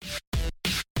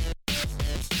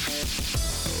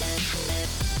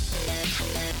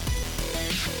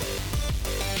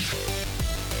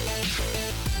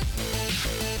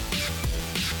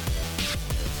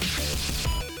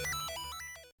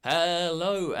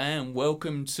Hello and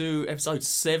welcome to episode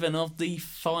 7 of the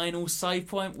Final Save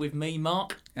Point with me,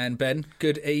 Mark. And Ben,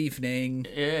 good evening.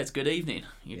 Yeah, it's good evening.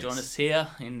 You Yes. join us here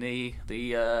in the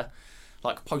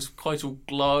like post-coital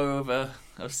glow of a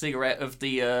cigarette of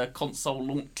the console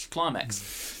launch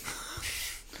climax.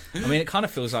 I mean, it kind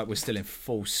of feels like we're still in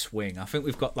full swing. I think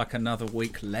we've got like another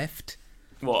week left.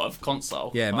 What, of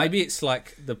console? Yeah, Like, maybe it's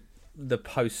like the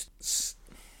post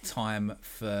time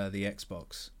for the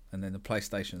Xbox, and then the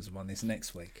PlayStation's one is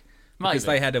next week. Because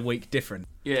maybe. they had a week different,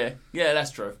 Yeah,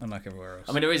 that's true. unlike everywhere else.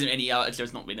 I mean,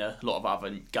 there's not been a lot of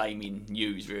other gaming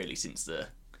news really since the...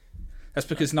 That's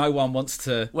because no one wants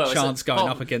to Well, chance it's going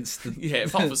apart- up against the, Yeah,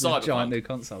 apart from the Cyberpunk. giant new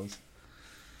consoles.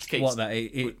 keeps- What, that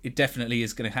it definitely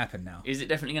is going to happen now. Is it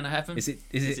definitely going to happen? Is it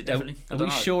definitely? I Are don't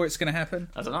we know. sure it's going to happen?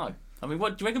 I don't know. I mean,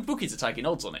 what do you reckon bookies are taking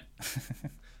odds on it?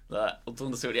 I want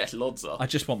to see what the actual odds are. I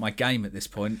just want my game at this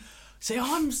point. See,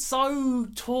 I'm so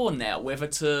torn now whether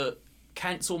to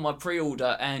cancel my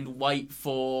pre-order and wait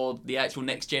for the actual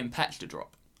next-gen patch to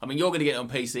drop. I mean, you're going to get it on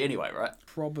PC anyway, right?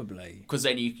 Probably. Because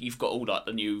then you've got all like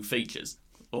the new features.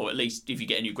 Or at least if you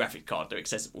get a new graphics card, they're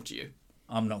accessible to you.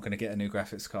 I'm not going to get a new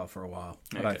graphics card for a while.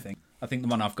 I Okay. don't think. I think the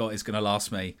one I've got is going to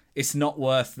last me. It's not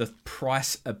worth the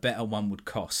price a better one would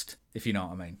cost, if you know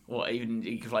what I mean. Or even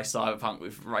you can play Cyberpunk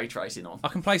with ray tracing on. I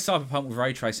can play Cyberpunk with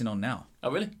ray tracing on now.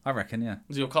 Oh, really? I reckon, yeah.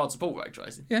 Does your card support ray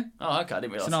tracing? Yeah. Oh, okay. I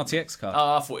didn't It's realise. an RTX card.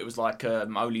 Oh, I thought it was like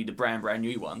only the brand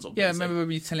new ones on Yeah, PC. remember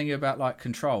me telling you about like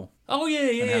Control? Oh,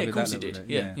 yeah, how of good course that it looked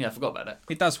did. with it, Yeah, I forgot about that.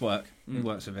 It does work. It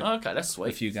works with it. Oh, okay, that's sweet.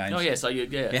 A few games. Oh, yeah, so yeah.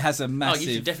 It has a Oh, you massive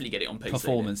should definitely get it on PC.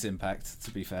 performance impact, to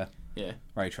be fair. then. Yeah.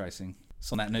 Ray tracing.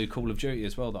 It's on that new Call of Duty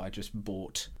as well that I just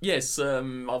bought. Yes, I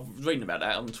was reading about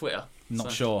that on Twitter. Not So-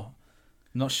 sure.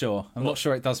 Not sure. I'm not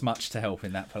sure it does much to help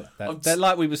in that. I'm That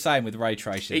like we were saying with ray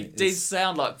tracing. It did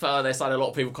sound like they're saying a lot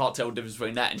of people can't tell the difference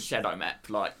between that and shadow map,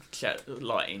 like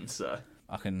lighting. So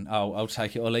I'll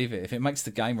take it or leave it. If it makes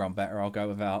the game run better, I'll go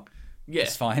without. yeah,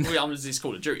 It's fine. Well, I'm just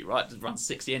Call of Duty, right? It runs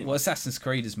 60 anyway. Well, Assassin's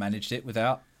Creed has managed it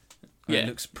without. And Yeah. it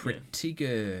looks pretty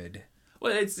good.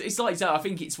 Well, it's like that. I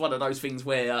think it's one of those things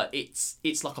where it's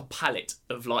like a palette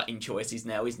of lighting choices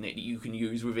now, isn't it? That you can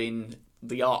use within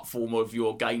the art form of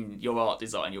your game, your art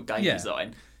design, your game Yeah.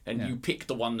 design, and Yeah. you pick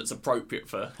the one that's appropriate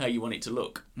for how you want it to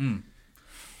look.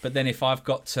 But then if I've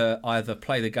got to either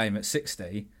play the game at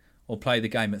 60 or play the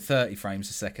game at 30 frames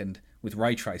a second with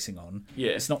ray tracing on,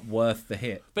 Yeah. it's not worth the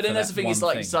hit. But then for that's the that thing. It's one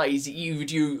like you say, is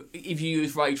if you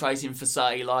use ray tracing for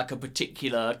say like a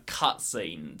particular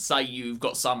cutscene, say you've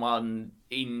got someone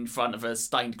in front of a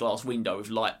stained glass window with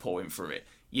light pouring through it,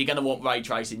 you're going to want ray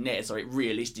tracing there so it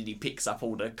realistically picks up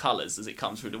all the colours as it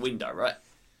comes through the window, right?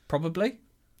 Probably.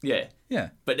 Yeah. Yeah.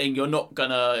 But then you're not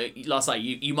gonna, like I say,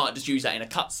 you might just use that in a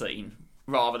cutscene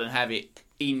rather than have it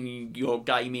in your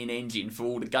gaming engine for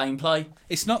all the gameplay.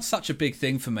 It's not such a big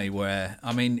thing for me where,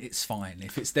 I mean, it's fine.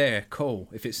 If it's there, cool.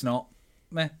 If it's not,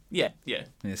 meh. Yeah.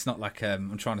 It's not like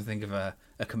I'm trying to think of a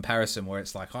comparison where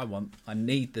it's like I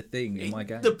need the thing in my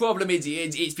game. The problem is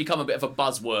it's become a bit of a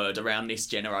buzzword around this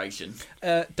generation.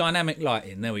 Dynamic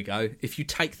lighting, there we go. If you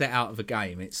take that out of a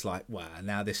game, it's like, wow,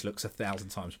 now this looks 1,000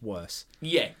 times worse.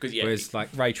 Yeah, because Whereas like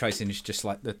ray tracing is just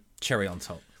like the cherry on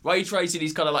top. ray tracing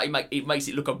is kind of like it makes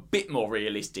it look a bit more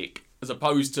realistic as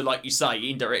opposed to, like you say,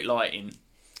 indirect lighting.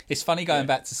 It's funny going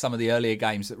back to some of the earlier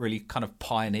games that really kind of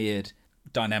pioneered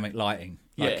dynamic lighting.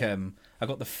 Like I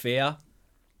got the Fear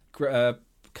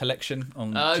collection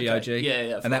on Okay. GOG, Yeah, I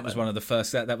and forgot that was about one of the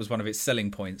first. That was one of its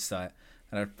selling points. That,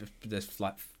 and there's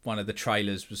like one of the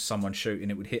trailers was someone shooting.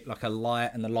 It would hit like a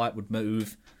light, and the light would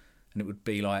move, and it would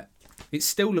be like. It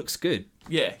still looks good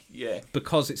Yeah.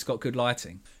 because it's got good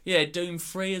lighting. Yeah, Doom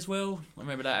 3 as well. I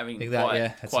remember that having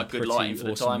Had some quite good pretty lighting for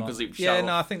the awesome time light. because it Yeah, showed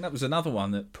no, off. I think that was another one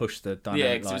that pushed the dynamic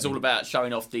Yeah, because it was all lighting. about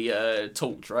showing off the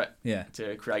torch, right? Yeah,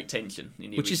 To create tension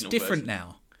in the which is original different version.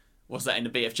 now. What's that in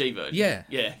the BFG version? Yeah,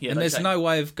 Yeah. and they there's changed- no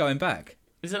way of going back.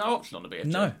 Is there no option on the BFG?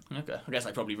 No. Okay. I guess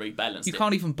they probably rebalanced You it.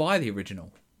 can't even buy the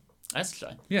original. That's a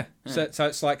shame. Yeah. So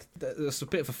it's like there's a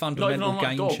bit of a Not even fundamental on like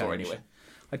game GOG change. or anywhere.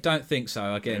 I don't think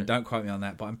so. Again, Yeah. don't quote me on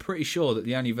that, but I'm pretty sure that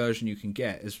the only version you can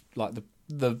get is like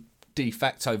the de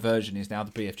facto version is now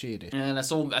the BFG edition. And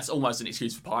that's almost an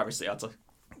excuse for piracy, I'd say.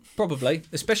 Probably,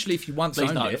 especially if you once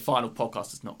Please owned note, the it. final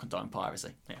podcast does not condone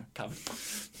piracy. Yeah, covered.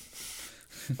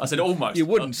 I said almost. You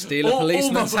wouldn't steal a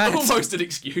policeman's hat. Almost an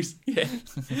excuse. Yeah.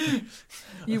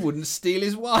 You wouldn't steal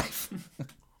his wife.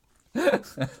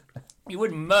 You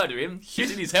wouldn't murder him, shit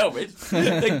in his helmet,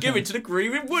 then give it to the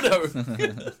grieving widow.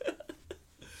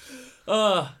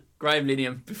 Graham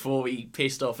Linehan before he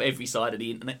pissed off every side of the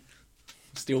internet.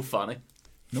 Still funny.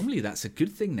 Normally, that's a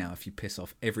good thing now if you piss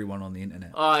off everyone on the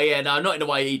internet. Oh yeah, no, not in the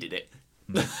way he did it.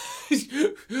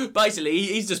 Basically,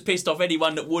 he's just pissed off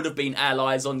anyone that would have been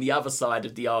allies on the other side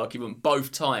of the argument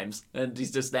both times, and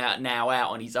he's just now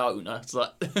out on his own. It's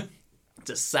like it's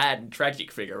a sad and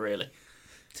tragic figure, really.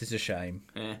 It is a shame.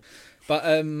 Yeah.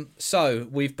 But so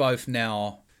we've both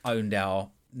now owned our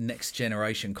next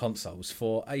generation consoles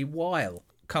for a while.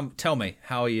 Come, tell me,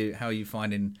 how are you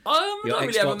finding your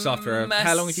Xbox after?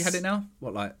 How long have you had it now?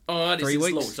 What, like 3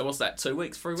 weeks? Launch, so what's that? 2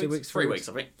 weeks? 3 weeks? 2 weeks? 3 weeks,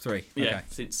 I think. 3. Yeah, Okay.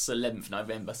 since 11th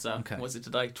November. So what's it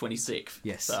today? 26th.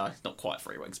 Yes. So it's not quite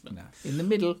 3 weeks, but No. In the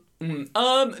middle.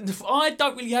 I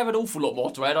don't really have an awful lot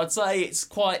more to add. I'd say it's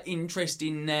quite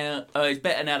interesting now. It's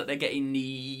better now that they're getting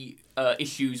the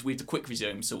issues with the quick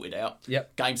resume sorted out.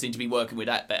 Yep. Games seem to be working with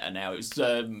that better now. It was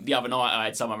the other night I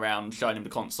had someone around showing him the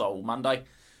console Monday,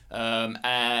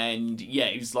 and yeah,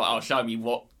 he was like, "Oh, show me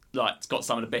what." Like, it's got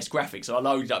some of the best graphics. So I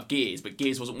loaded up Gears, but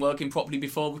Gears wasn't working properly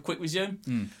before with quick resume.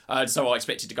 So I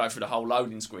expected to go through the whole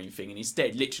loading screen thing, and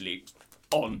instead, literally,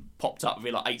 popped up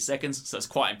within like 8 seconds. So it's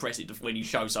quite impressive when you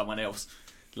show someone else.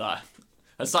 Like,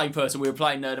 the same person, we were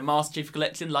playing the Master Chief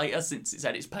Collection later since it's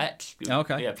had its patch.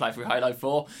 Okay. Yeah, play through Halo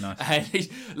 4. Nice. And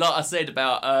like I said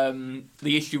about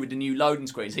the issue with the new loading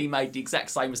screens, he made the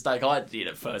exact same mistake I did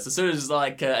at first. As soon as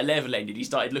like a level ended, he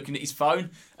started looking at his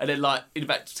phone, and then like in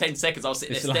about 10 seconds I was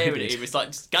sitting there staring at him. It's like,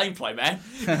 just gameplay, man.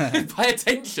 Pay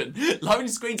attention. Loading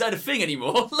screens ain't a thing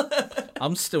anymore.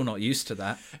 I'm still not used to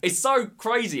that. It's so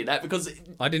crazy that because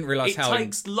I didn't realise how it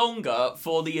takes longer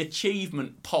for the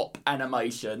achievement pop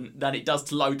animation than it does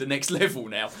to load the next level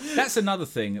now. That's another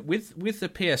thing with the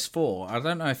PS4. I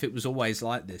don't know if it was always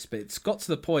like this, but it's got to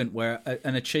the point where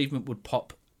an achievement would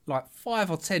pop like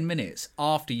 5 or 10 minutes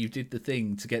after you did the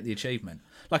thing to get the achievement.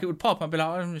 Like, it would pop, I'd be like,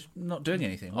 I'm just not doing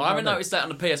anything. I haven't noticed that on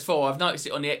the PS4. I've noticed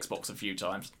it on the Xbox a few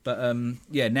times. But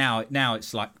yeah, now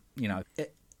it's like, you know,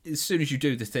 as soon as you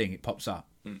do the thing, it pops up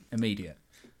immediate.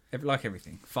 Like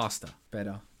everything, faster,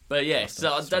 better. But yeah,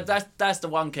 so that's the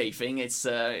one key thing. It's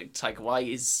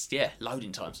takeaway is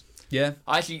loading times. Yeah.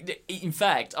 In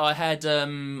fact, I had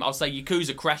I'll say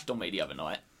Yakuza crashed on me the other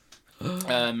night.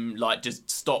 Like just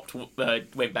stopped,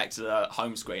 went back to the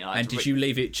home screen. And did you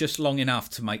leave it just long enough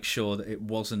to make sure that it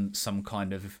wasn't some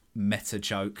kind of meta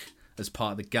joke as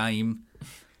part of the game?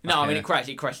 No, I mean it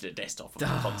crashed the desktop of the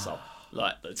console,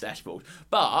 like the dashboard.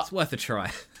 But it's worth a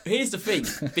try. Here's the thing,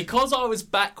 because I was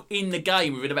back in the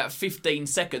game within about 15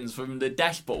 seconds from the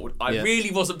dashboard, I really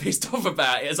wasn't pissed off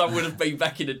about it as I would have been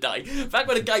back in the day. Back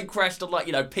when the game crashed on, like,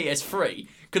 you know, PS3,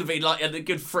 could have been like a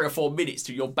good 3 or 4 minutes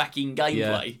to your back in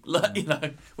gameplay. Like, you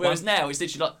know, whereas now it's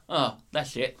literally like, oh,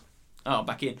 that's it. Oh,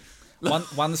 back in.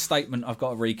 One statement I've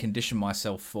got to recondition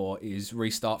myself for is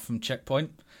restart from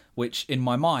checkpoint, which in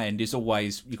my mind is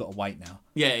always, you've got to wait now.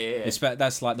 Yeah.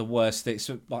 That's like the worst thing.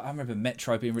 So, like, I remember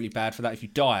Metro being really bad for that. If you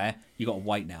die, you got to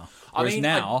wait now. Whereas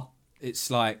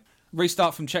it's like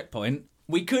restart from checkpoint.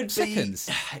 We could seconds.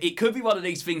 It could be one of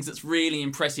these things that's really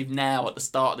impressive now at the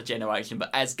start of the generation, but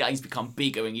as games become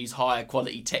bigger and use higher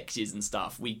quality textures and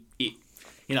stuff, will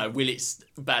it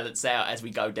balance out as we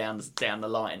go down the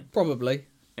line? Probably.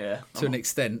 Yeah. To an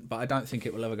extent, but I don't think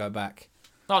it will ever go back.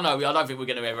 Oh no, I don't think we're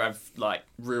going to ever have like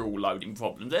real loading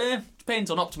problems.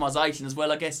 Depends on optimization as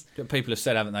well, I guess. People have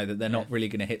said, haven't they, that they're not really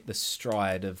going to hit the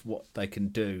stride of what they can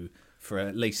do for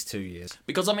at least 2 years.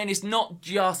 Because I mean, it's not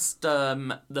just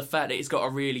the fact that it's got a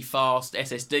really fast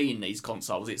SSD in these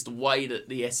consoles. It's the way that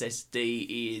the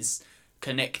SSD is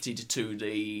connected to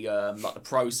the like the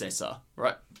processor,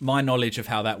 right? My knowledge of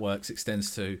how that works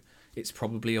extends to it's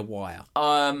probably a wire.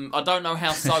 I don't know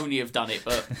how Sony have done it,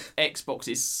 but Xbox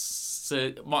is.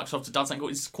 Microsoft have done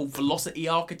something called velocity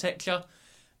architecture.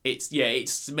 It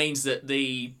means that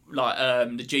the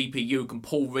GPU can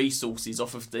pull resources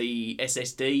off of the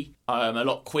SSD a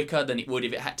lot quicker than it would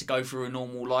if it had to go through a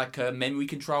normal memory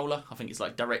controller. I think it's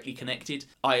like directly connected.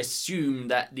 I assume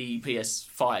that the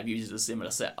PS5 uses a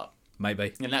similar setup.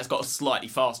 Maybe. And that's got a slightly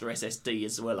faster SSD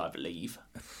as well, I believe.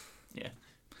 Yeah.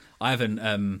 I haven't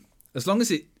as long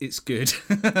as it's good,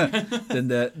 then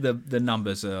the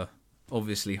numbers are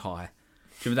obviously high.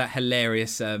 Do you remember that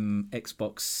hilarious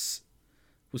Xbox?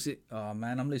 Was it? Oh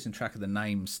man, I'm losing track of the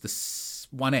names.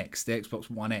 The One X, the Xbox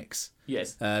One X.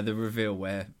 Yes. The reveal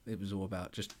where it was all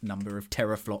about just number of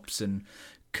teraflops and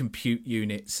compute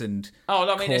units and. Oh,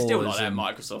 I mean, they're still like that.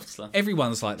 Microsoft's like.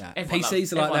 Everyone's like that.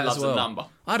 PCs are like that as well. Number.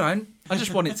 I don't. I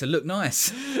just want it to look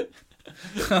nice.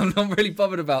 I'm not really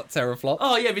bothered about teraflops.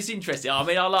 Oh yeah, but it's interesting. I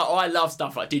mean, I love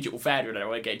stuff like Digital Foundry. I don't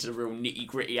want to get into the real nitty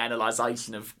gritty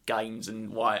analysation of games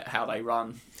and how they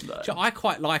run. But... I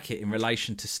quite like it in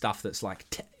relation to stuff that's like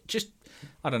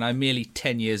merely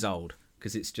 10 years old,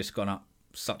 because it's just gone up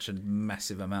such a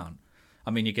massive amount.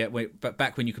 I mean, but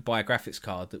back when you could buy a graphics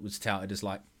card that was touted as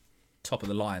like top of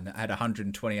the line that had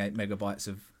 128 megabytes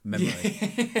of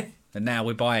memory, and now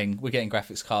we're getting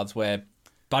graphics cards where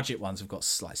budget ones have got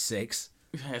like 6.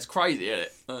 Yeah, it's crazy, isn't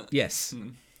it? Yes,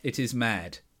 it is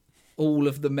mad. All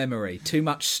of the memory, too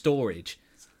much storage.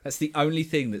 That's the only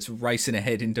thing that's racing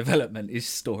ahead in development is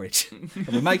storage. And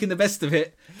we're making the best of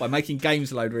it by making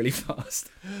games load really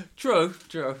fast. True.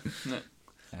 Yeah.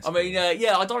 I mean,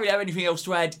 I don't really have anything else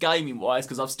to add gaming-wise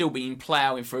because I've still been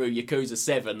ploughing through Yakuza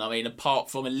 7. I mean,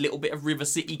 apart from a little bit of River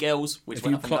City Girls, which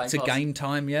have you clocked a game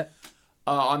time yet?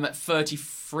 I'm at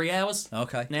 33 hours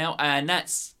now, and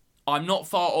I'm not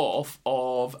far off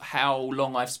of how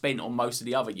long I've spent on most of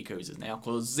the other Yakuzas now,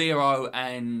 because Zero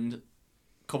and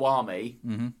Kiwami, I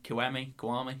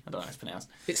don't know how it's pronounced.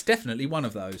 It's definitely one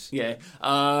of those. Yeah.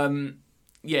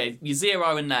 Your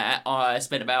Zero and that, I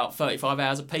spent about 35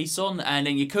 hours a piece on, and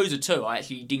then Yakuza 2, I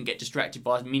actually didn't get distracted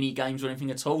by mini games or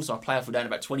anything at all, so I played for down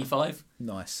about 25.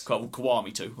 Nice.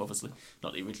 Kiwami 2, obviously,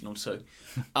 not the original 2.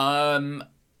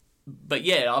 But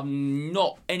yeah, I'm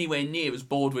not anywhere near as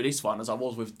bored with this one as I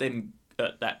was with them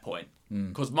at that point.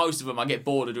 Because most of them, I get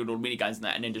bored of doing all the mini games and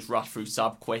that, and then just rush through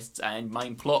sub quests and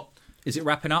main plot. Is it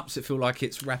wrapping up? Does it feel like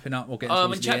it's wrapping up or getting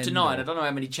towards the in chapter end, 9. or? I don't know how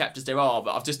many chapters there are,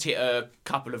 but I've just hit a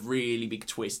couple of really big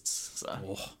twists.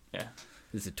 So, yeah.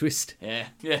 There's a twist. Yeah.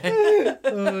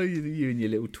 Oh, you and your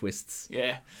little twists.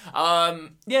 Yeah.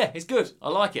 It's good. I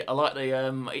like it. I like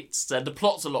the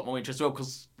plot's a lot more interesting as well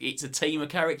because it's a team of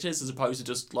characters as opposed to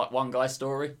just like one guy's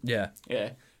story. Yeah.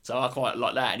 Yeah. So I quite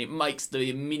like that, and it makes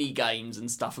the mini games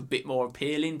and stuff a bit more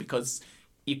appealing because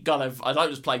I don't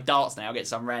just play darts now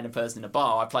against some random person in a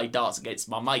bar. I play darts against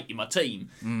my mate in my team,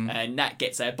 and that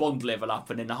gets their bond level up.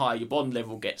 And then the higher your bond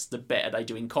level gets, the better they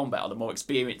do in combat, or the more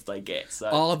experience they get. So,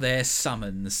 are there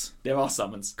summons? There are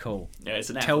summons. Cool. Yeah,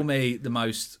 it's an Tell me the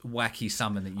most wacky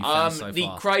summon that you've found so far. The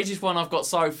craziest one I've got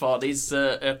so far is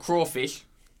a crawfish.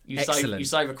 You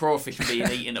save a crawfish from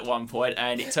being eaten at one point,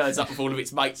 and it turns up with all of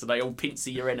its mates, and they all pincer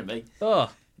your enemy.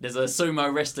 Oh. There's a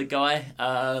sumo wrestler guy.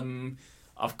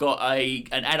 I've got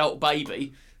an adult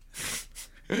baby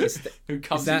who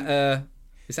comes. Is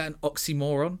that an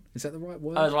oxymoron? Is that the right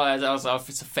word?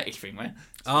 It's a fetish thing, man.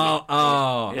 Yeah.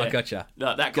 I gotcha.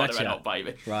 Like that kind of adult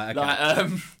baby. Right.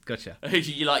 Okay. Gotcha.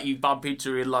 You bump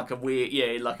into in like a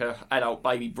weird, like a adult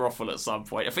baby brothel at some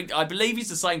point. I believe he's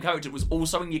the same character that was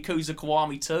also in Yakuza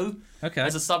Kiwami 2. Okay.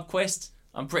 As a sub quest.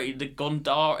 I'm pretty head of the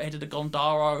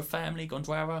Gondaro family,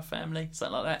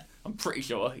 something like that. I'm pretty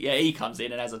sure. Yeah, he comes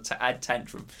in and has a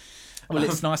tantrum. Well,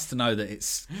 it's nice to know that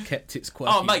it's kept its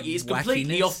quirky. Oh, mate, it's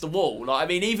completely off the wall. Like, I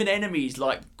mean, even enemies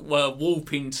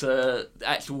warp into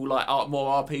actual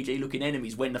more RPG looking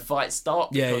enemies when the fights start.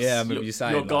 Yeah, I remember you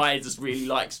saying your guy just really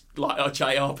likes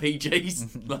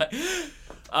JRPGs.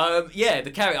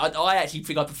 The character. I actually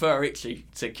think I prefer Ichi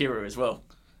to Kiryu as well.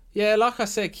 Yeah, like I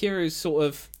said, Kiryu's sort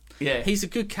of. Yeah, he's a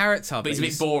good character, but he's a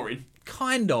bit boring.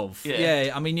 Kind of.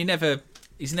 Yeah. I mean, he's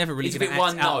never really going to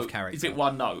act out of character. He's a bit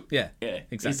one note. Yeah,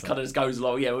 exactly. He kind of just goes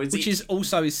along. Yeah, which is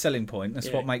also his selling point. That's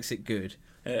what makes it good.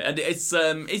 And it's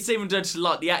even just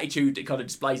like the attitude it kind of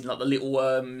displays in like the little.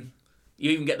 You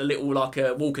even get the little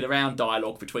walking around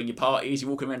dialogue between your parties.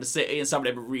 You're walking around the city, and some of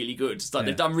them are really good. So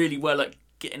they've done really well at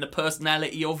getting the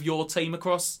personality of your team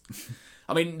across.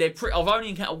 I mean, I've only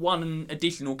encountered one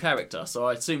additional character, so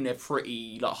I assume they're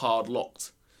pretty hard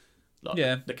locked.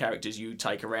 The characters you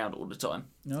take around all the time.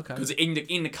 Okay. Because in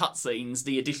the cutscenes,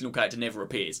 the additional character never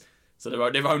appears, so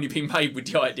they've only been made with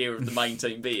the idea of the main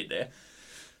team being there.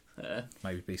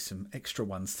 Maybe be some extra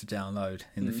ones to download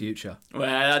in the future.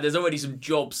 Well, there's already some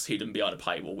jobs hidden behind a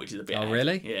paywall, which is a bit. Oh,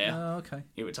 really? Yeah. Oh, okay.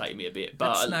 It would take me a bit,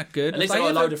 but that's not good. At least I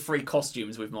got a load of free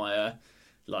costumes with my.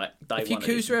 Have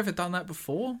Yakuza ever done that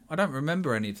before? I don't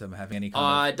remember any of them having any kind of...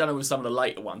 I don't know if some of the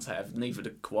later ones have. Neither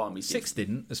the Kiwami 6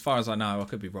 didn't, as far as I know. I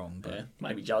could be wrong, but... Yeah,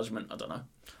 maybe Judgment, I don't know.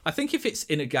 I think if it's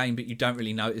in a game but you don't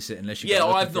really notice it unless you... Yeah,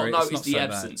 I've not noticed the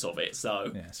absence of it,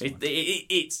 so... Yeah,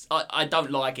 it's I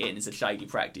don't like it and it's a shady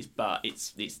practice, but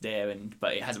it's there,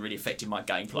 but it hasn't really affected my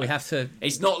gameplay. We have to...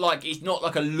 It's not like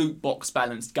a loot box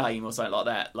balanced game or something like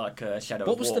that, like Shadow of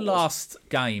War. What was the last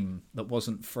game that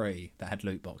wasn't free that had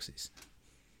loot boxes?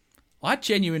 I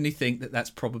genuinely think that's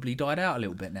probably died out a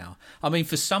little bit now. I mean,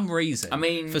 for some reason,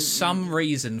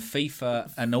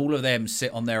 FIFA and all of them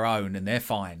sit on their own and they're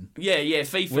fine. Yeah,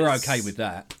 FIFA. We're okay with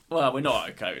that. Well, we're not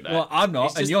okay with that. Well, I'm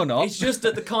not, and you're not. It's just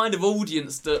that the kind of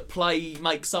audience that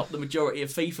makes up the majority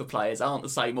of FIFA players aren't the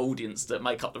same audience that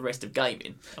make up the rest of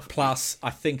gaming. Plus,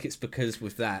 I think it's because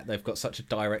with that, they've got such a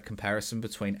direct comparison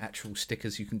between actual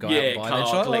stickers you can go out and buy.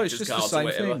 It's just the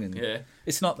same thing. Yeah.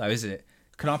 It's not though, is it?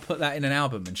 can I put that in an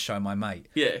album and show my mate?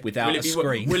 Yeah. Without a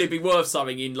screen. Will it be worth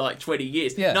something in like 20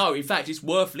 years? Yeah. No, in fact, it's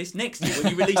worthless next year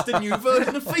when you release the new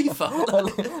version of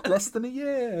FIFA. Less than a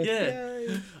year. Yeah.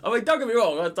 Yay. I mean, don't get me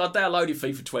wrong. I downloaded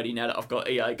FIFA 20 now that I've got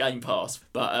EA Game Pass,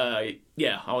 but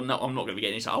yeah, I'm not going to be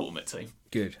getting into Ultimate Team.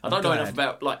 Good. I don't know enough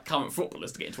about like current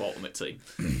footballers to get into Ultimate Team.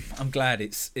 I'm glad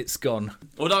it's gone.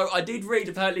 Although I did read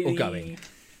apparently going.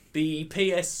 the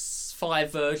PS5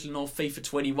 version of FIFA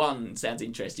 21 sounds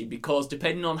interesting because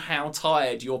depending on how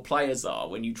tired your players are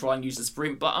when you try and use the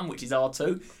sprint button, which is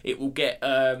R2, it will get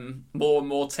more and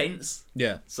more tense.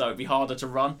 Yeah. So it'd be harder to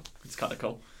run. It's kind of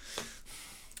cool.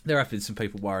 There have been some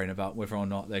people worrying about whether or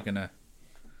not they're going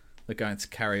to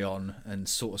carry on and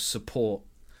sort of support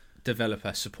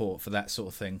developer support for that sort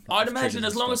of thing. I'd imagine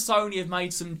as long as Sony have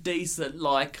made some decent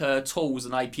like tools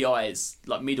and APIs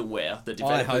like middleware that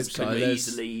developers can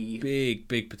easily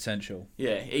big potential.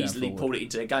 Yeah, easily pull it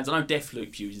into their games. I know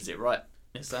Deathloop uses it, right?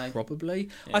 Probably.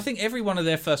 Yeah. I think every one of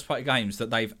their first party games that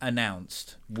they've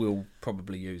announced will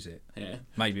probably use it. Yeah.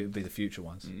 Maybe it would be the future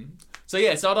ones. So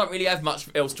I don't really have much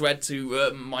else to add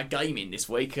to my gaming this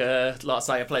week. Like I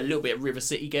say, I played a little bit of River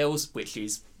City Girls, which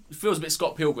feels a bit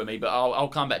Scott Pilgrim-y, but I'll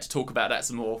come back to talk about that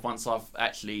some more once I've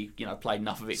actually played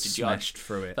enough of it to Smashed judge.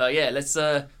 through it. Yeah, let's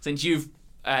since you've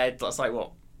had let's say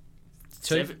what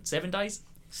 7 days.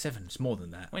 7. It's more than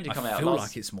that. When did it come out? I feel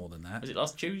like it's more than that. Was it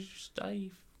last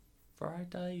Tuesday,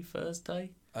 Friday,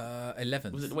 Thursday?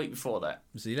 11th. Was it the week before that?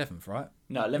 It was the 11th, right?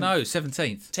 No, 11th. No,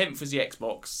 17th. 10th was the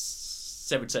Xbox.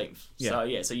 17th.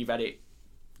 Yeah. So you've had it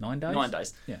 9 days. 9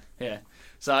 days. Yeah.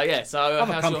 So I've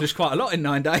accomplished quite a lot in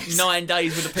 9 days. 9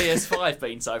 days with the PS5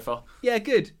 been so far. Yeah,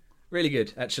 good. Really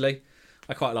good, actually.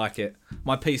 I quite like it.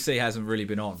 My PC hasn't really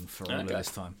been on for all of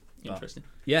this time. Interesting.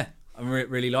 Yeah, I'm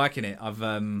really liking it.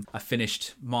 I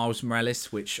finished Miles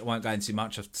Morales, which I won't go into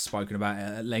much. I've spoken about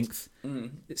it at length.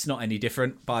 It's not any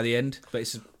different by the end, but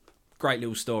it's a great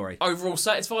little story. Overall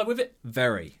satisfied with it?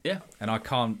 Very. Yeah. And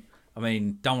don't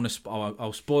want to.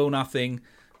 I'll spoil nothing,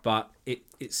 but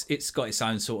it's got its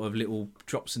own sort of little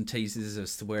drops and teasers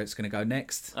as to where it's going to go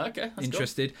next. Okay. That's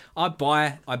Interested? Cool.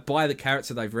 I buy the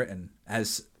character they've written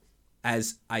as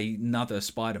another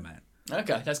Spider-Man.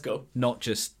 Okay, that's cool. Not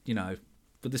just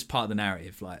but this part of the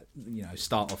narrative, like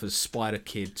start off as Spider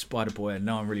Kid, Spider Boy, and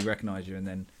no one really recognise you, and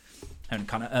then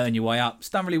kind of earn your way up. It's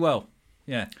done really well.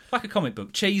 Yeah, like a comic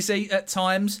book, cheesy at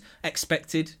times,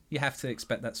 expected. You have to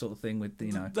expect that sort of thing with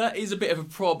That is a bit of a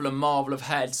problem Marvel have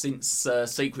had since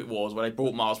Secret Wars, where they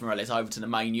brought Miles Morales over to the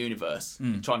main universe,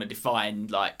 trying to define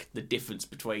like the difference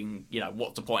between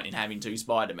what's the point in having two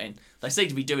Spider-Men. They seem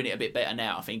to be doing it a bit better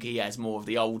now. I think he has more of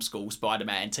the old school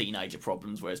Spider-Man teenager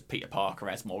problems, whereas Peter Parker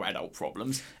has more adult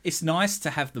problems. It's nice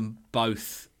to have them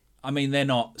both. I mean, they're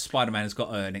not. Spider-Man has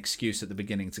got an excuse at the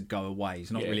beginning to go away.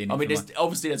 He's not really.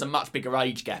 Obviously, there's a much bigger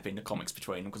age gap in the comics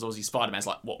between them because obviously Spider-Man's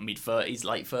like mid-30s,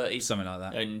 late 30s, something like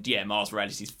that. And Miles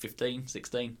Morales is 15,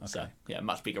 16. Okay. So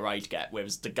much bigger age gap.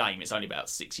 Whereas the game, it's only about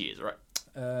 6 years, right?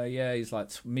 Yeah, he's like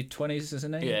mid-20s,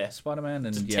 isn't he? Yeah, Spider-Man,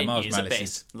 and so Miles Morales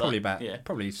is probably about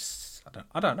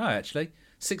I don't know actually,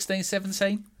 16,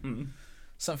 17,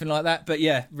 something like that. But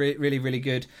yeah, really, really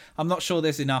good. I'm not sure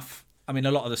there's enough. I mean,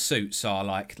 a lot of the suits are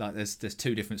like there's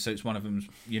two different suits. One of them's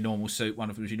your normal suit. One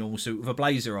of them's your normal suit with a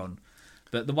blazer on.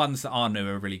 But the ones that are new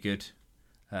are really good.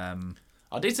 I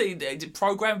did see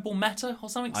programmable matter or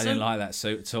something. I didn't like that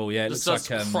suit at all. Yeah, it looks like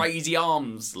crazy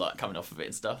arms like coming off of it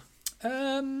and stuff.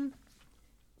 I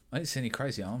didn't see any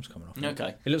crazy arms coming off.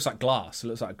 Okay. It looks like glass. It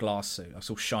looks like a glass suit. It's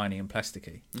all shiny and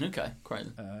plasticky. Okay, crazy.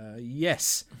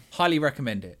 Yes, highly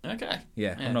recommend it. Okay.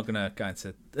 Yeah, I'm not going to go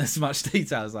into as much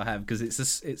detail as I have because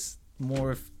it's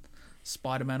more of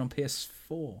Spider-Man on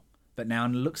PS4, but now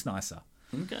it looks nicer.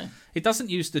 Okay. It doesn't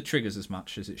use the triggers as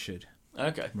much as it should.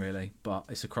 Okay. Really, but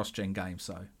it's a cross-gen game,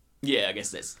 so. Yeah, I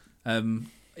guess that's.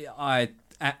 The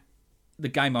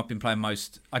game I've been playing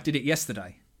most. I did it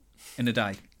yesterday, in a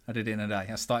day.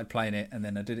 I started playing it and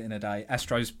then I did it in a day.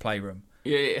 Astro's Playroom.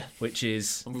 Yeah. Which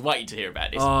is. I'm waiting to hear about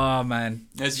this. Oh man!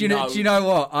 Do you know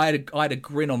what? I had a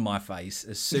grin on my face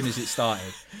as soon as it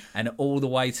started, and all the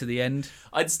way to the end.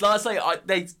 I'd say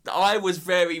I was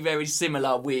very, very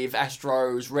similar with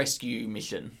Astro's rescue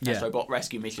mission. Yeah. Astrobot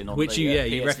rescue mission on which the,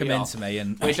 you recommend to me,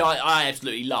 and which I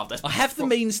absolutely love. I have the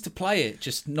means to play it,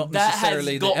 just not that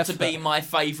necessarily. That has got to be my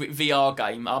favourite VR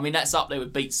game. I mean, that's up there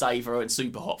with Beat Saber and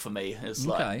Super Hot for me. It's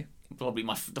like probably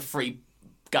the 3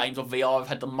 games of VR I've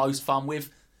had the most fun with.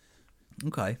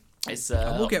 Okay.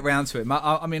 We'll get round to it.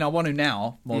 I mean, I want to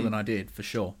now more than I did, for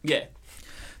sure. Yeah.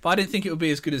 But I didn't think it would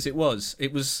be as good as it was.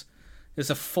 It was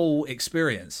a full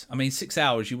experience. I mean, 6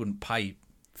 hours you wouldn't pay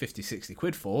 50, 60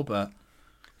 quid for, but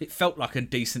it felt like a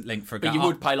decent length for a But game. you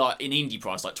would pay like an indie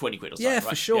price, like 20 quid or something. Yeah, right?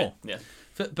 for sure. Yeah.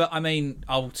 But I mean,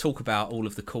 I'll talk about all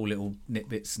of the cool little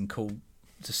nitbits and cool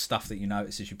just stuff that you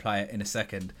notice as you play it in a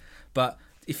second. But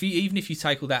even if you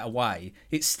take all that away,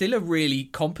 it's still a really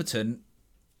competent,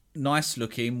 nice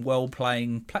looking, well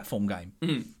playing platform game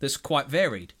that's quite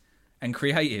varied and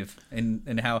creative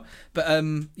in how. But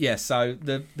so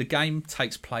the game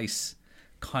takes place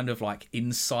kind of like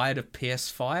inside of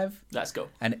PS5. That's cool.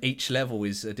 And each level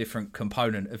is a different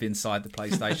component of inside the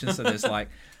PlayStation. So there's like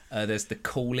there's the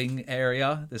cooling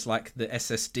area, there's like the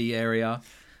SSD area,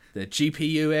 the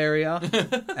GPU area,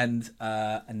 and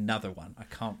another one. I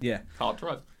can't. Yeah. Hard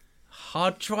drive.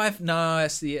 Hard drive? No,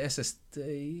 that's the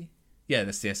SSD. Yeah,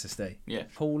 that's the SSD. Yeah.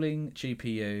 Cooling,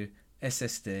 GPU,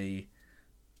 SSD.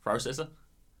 Processor?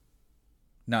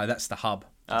 No, that's the hub.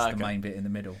 That's Okay. the main bit in the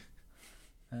middle.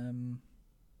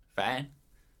 Fan?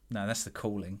 No, that's the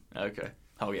cooling. Okay.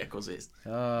 Oh, yeah, of course it is.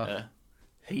 Uh,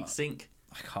 Heat sink?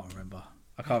 I can't remember.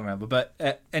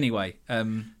 But anyway,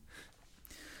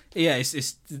 yeah,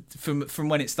 it's from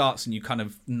when it starts and you kind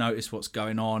of notice what's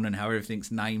going on and how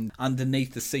everything's named.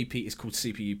 Underneath the CPU, it's called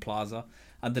CPU Plaza.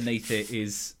 Underneath it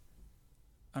is,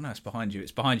 oh no, it's behind you.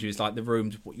 It's behind you is like the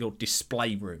room, your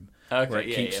display room, Okay, where it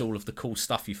yeah, keeps yeah. all of the cool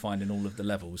stuff you find in all of the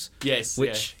levels. Yes,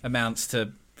 which amounts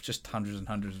to just hundreds and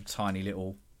hundreds of tiny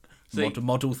little See-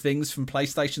 model things from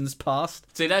PlayStation's past.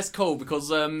 See, that's cool because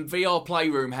VR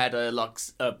Playroom had a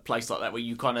place like that where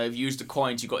you kind of used the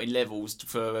coins you got in levels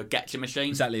for a gacha machine.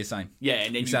 Exactly the same. Yeah,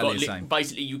 and then Exactly you the got same.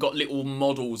 basically you got little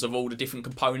models of all the different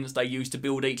components they used to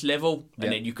build each level, and Yeah.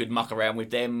 then you could muck around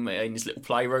with them in this little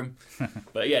playroom.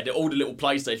 But yeah, all the little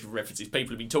PlayStation references people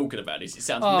have been talking about this. It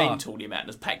sounds mental the amount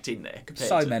that's packed in there. Compared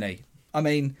So to... many. I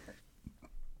mean,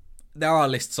 there are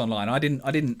lists online. I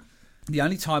didn't. The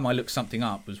only time I looked something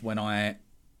up was when I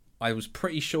was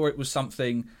pretty sure it was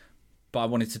something, but I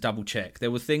wanted to double check.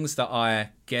 There were things that I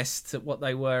guessed at what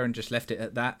they were and just left it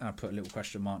at that. And I put a little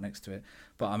question mark next to it.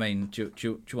 But I mean, do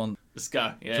you want? Let's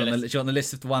go. Yeah. Do you want the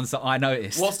list of the ones that I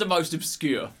noticed? What's the most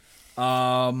obscure?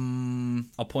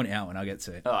 I'll point it out when I get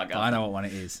to it. Oh, okay. But I know what one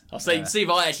it is. I'll see if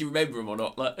I actually remember them or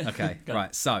not. Like, Okay, go.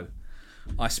 right. So,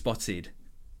 I spotted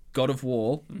God of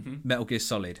War, Metal Gear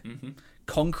Solid,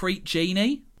 Concrete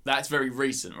Genie. That's very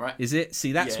recent, right? Is it?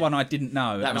 See, that's Yeah. one I didn't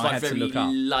know, That and was I like had to very look up.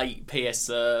 late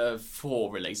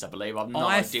PS4 release, I believe. I've no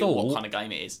idea what kind of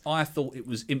game it is. I thought it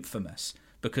was Infamous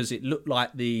because it looked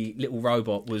like the little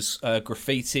robot was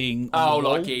graffitiing. Oh, on the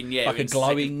wall, like like a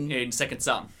glowing, in Second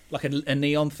Son. like a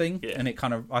neon thing, Yeah. and it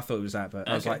kind of. I thought it was that, but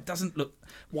I was Okay. like, it doesn't look.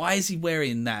 Why is he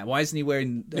wearing that? Why isn't he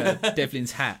wearing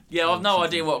Devlin's hat? Yeah, or I've no something?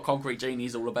 idea what Concrete Genie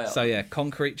is all about. So yeah,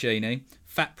 Concrete Genie,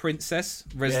 Fat Princess,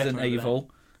 Resident remember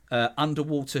Evil,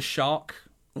 Underwater Shark.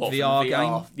 What, VR from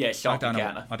game. Yeah, Shark I don't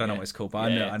Encounter. know Yeah. what it's called,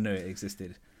 but Yeah. I knew it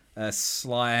existed.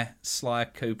 Sly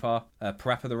Cooper,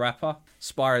 Parappa the Rapper,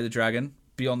 Spyro the Dragon,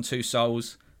 Beyond Two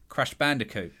Souls, Crash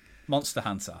Bandicoot, Monster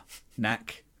Hunter,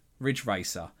 Knack, Ridge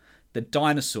Racer, the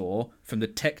dinosaur from the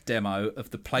tech demo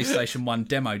of the PlayStation 1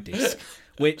 demo disc,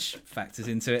 which factors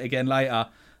into it again later,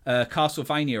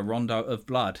 Castlevania Rondo of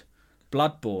Blood,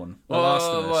 Bloodborne, The Last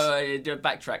of Us. Wait,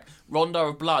 backtrack. Rondo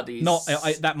of Blood is... Not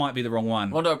that might be the wrong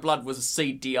one. Rondo of Blood was a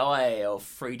CDI or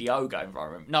 3DO game, if I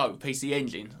remember. No, PC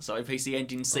Engine. Sorry, PC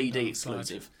Engine CD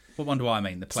exclusive. What one do I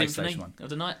mean? The PlayStation Symphony one. of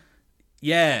the Night?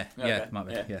 Yeah, Okay, might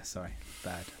be. yeah. Yeah, sorry.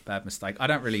 Bad mistake. I've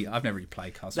never really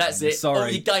played Castlevania. That's it. All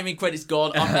Sorry. your gaming credits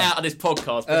gone. I'm out of this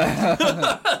podcast.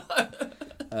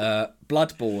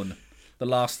 Bloodborne, The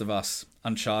Last of Us,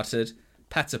 Uncharted,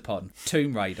 Patapon,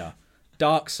 Tomb Raider,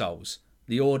 Dark Souls,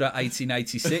 The Order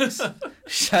 1886,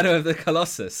 Shadow of the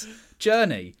Colossus,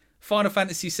 Journey, Final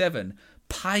Fantasy VII,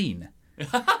 Pain. Do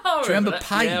you remember that.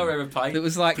 Pain? Yeah, I remember Pain. It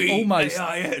was like almost.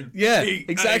 P-A-I-N. Yeah, P-A-I-N.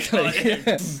 exactly.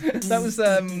 Yeah. That was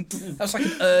like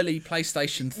an early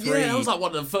PlayStation 3. Yeah, that was like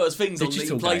one of the first things on the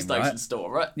digital game, PlayStation right?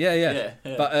 store, right? Yeah.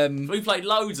 But we played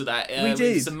loads of that. we With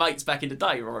did. some mates back in the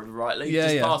day, if I remember rightly. Yeah,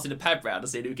 just yeah. passing the pad round to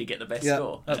see who could get the best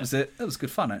score. that was it. That was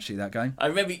good fun actually. That game. I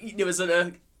remember there was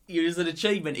an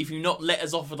achievement if you not let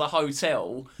us off of the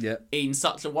hotel Yeah. in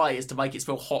such a way as to make it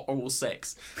spell hot oral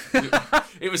sex.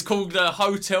 It was called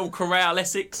Hotel Corral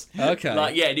Essex. Okay.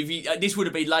 Like, yeah, and if you, this would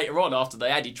have been later on after they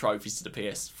added trophies to the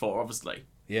PS4, obviously.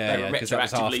 Yeah, They were 'cause that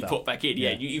was retroactively after. put back in.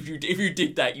 Yeah, Yeah. if you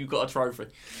did that, you got a trophy.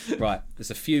 Right.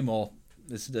 There's a few more.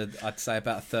 I'd say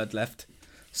about a third left.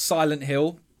 Silent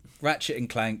Hill, Ratchet and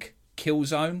Clank,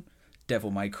 Killzone,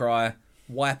 Devil May Cry,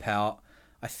 Wipeout.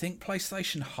 I think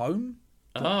PlayStation Home.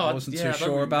 I wasn't too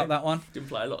sure about that one. Didn't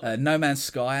play a lot. No Man's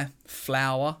Sky,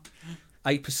 Flower,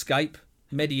 Ape Escape,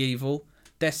 Medieval,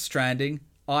 Death Stranding,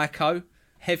 Ico,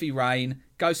 Heavy Rain,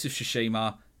 Ghost of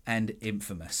Tsushima, and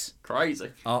Infamous Crazy.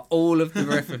 are all of the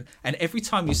reference. And every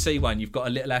time you see one, you've got a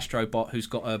little Astro Bot who's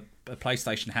got a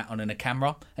PlayStation hat on and a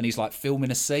camera, and he's like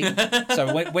filming a scene.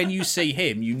 So when you see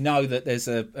him, you know that there's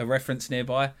a reference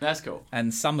nearby. That's cool.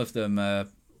 And some of them,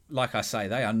 like I say,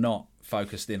 they are not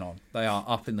focused in on. They are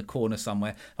up in the corner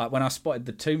somewhere. Like when I spotted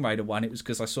the Tomb Raider one, it was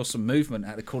because I saw some movement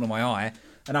at the corner of my eye,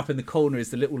 and up in the corner is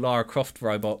the little Lara Croft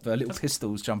robot, the little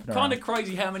pistols jumping around. Kind of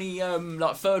crazy how many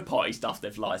like third-party stuff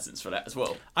they've licensed for that as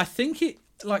well. I think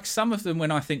like some of them, when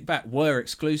I think back, were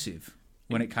exclusive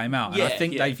when it came out. And I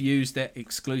think they've used their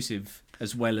exclusive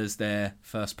as well as their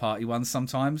first-party ones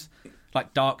sometimes.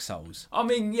 Like Dark Souls. I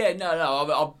mean, yeah,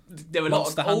 no. There were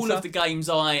all of the games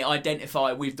I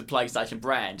identify with the PlayStation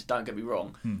brand. Don't get me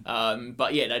wrong.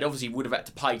 But yeah, they'd obviously would have had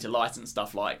to pay to license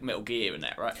stuff like Metal Gear and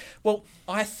that, right? Well,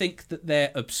 I think that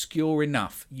they're obscure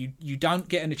enough. You don't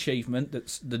get an achievement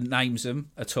that names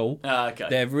them at all. Okay.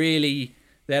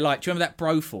 They're like. Do you remember that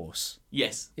Broforce?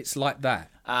 Yes. It's like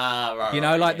that. Right. You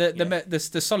know, like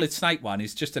the Solid Snake one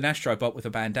is just an Astro Bot with a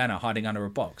bandana hiding under a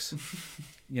box.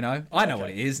 You know, I know what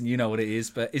it is, and you know what it is,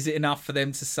 but is it enough for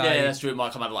them to say? Yeah, that's true. It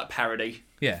might come out of like parody.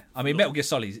 Yeah, I mean, Metal Gear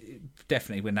Solid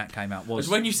definitely when that came out was.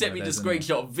 When you sent me the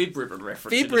screenshot of Vib Ribbon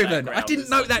reference. Vib Ribbon, I didn't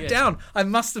note that down. I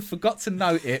must have forgot to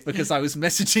note it because I was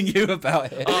messaging you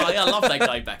about it. Oh yeah, I love that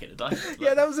game back in the day.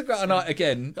 Yeah, that was a great night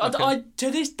again. I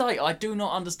to this day, I do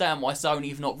not understand why Sony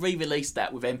have not re-released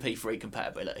that with MP3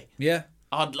 compatibility. Yeah.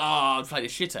 I'd play the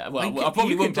shit out of it. Well, I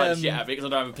probably wouldn't play the shit out of it because I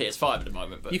don't have a PS5 at the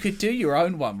moment. But you could do your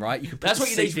own one, right? You could. That's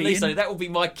what you need to release. That would be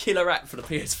my killer app for the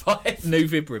PS5. New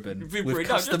Vib Ribbon with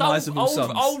customizable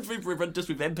songs. Old Vib Ribbon just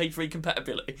with MP3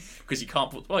 compatibility because you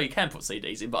can't put. Well, you can put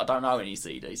CDs in, but I don't know any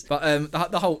CDs. But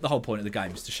the whole point of the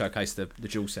game is to showcase the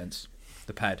DualSense,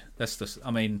 the pad. That's just.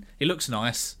 I mean, it looks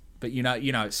nice. But you know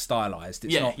it's stylized.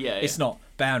 It's not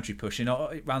boundary pushing.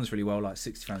 It runs really well, like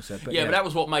 60 frames per second. But that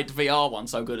was what made the VR one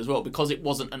so good as well, because it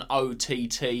wasn't an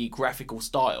OTT graphical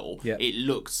style. Yeah. It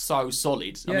looked so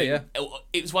solid. I mean,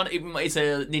 it's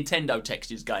a Nintendo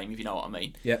textures game, if you know what I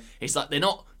mean. Yeah. It's like they're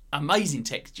not amazing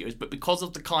textures, but because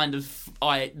of the kind of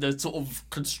the sort of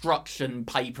construction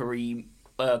papery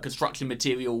construction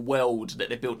material world that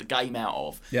they built the game out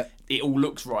of, it all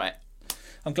looks right.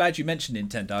 I'm glad you mentioned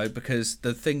Nintendo because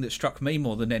the thing that struck me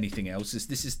more than anything else is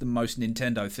this is the most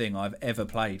Nintendo thing I've ever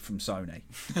played from Sony,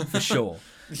 for sure.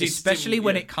 Especially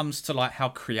when it comes to like how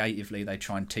creatively they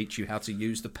try and teach you how to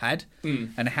use the pad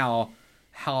and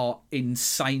how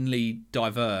insanely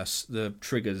diverse the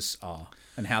triggers are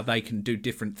and how they can do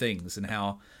different things and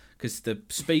how because the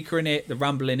speaker in it, the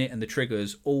rumble in it, and the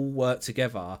triggers all work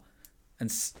together.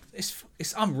 And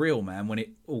it's unreal, man, when it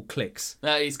all clicks.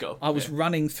 That is cool. I was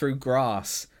running through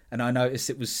grass, and I noticed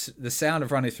it was the sound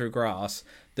of running through grass.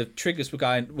 The triggers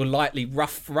were lightly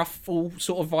ruffle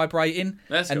sort of vibrating,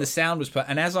 and cool. The sound was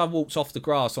and as I walked off the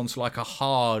grass onto like a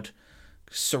hard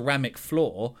ceramic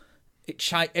floor,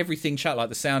 everything changed. Like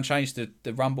the sound changed,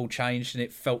 the rumble changed, and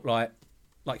it felt like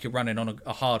you're running on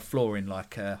a hard floor in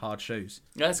like hard shoes.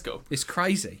 That's cool. It's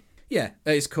crazy. Yeah,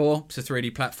 it's cool. It's a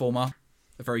 3D platformer.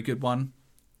 A very good one.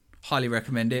 Highly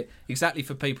recommend it. Exactly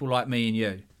for people like me and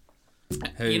you.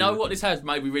 You know what this has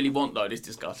made me really want, though, this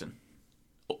discussion?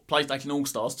 PlayStation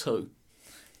All-Stars 2.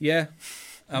 Yeah.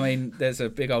 I mean, there's a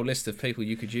big old list of people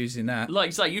you could use in that. Like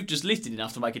you say, you've just listed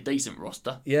enough to make a decent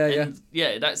roster. Yeah.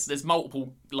 There's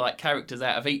multiple like characters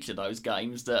out of each of those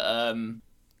games that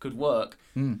could work.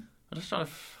 I'm just trying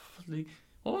to...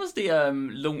 What was the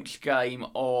launch game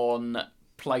on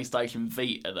PlayStation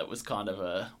Vita that was kind of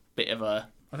a... bit of a...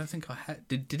 I don't think I had...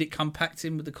 Did it come packed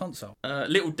in with the console?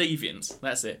 Little Deviants.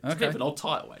 That's it. It's a bit of an odd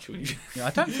title, actually. Yeah, I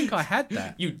don't think I had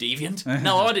that. You deviant.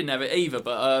 No, I didn't have it either,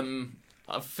 but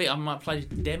I think I might play a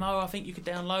demo I think you could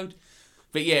download.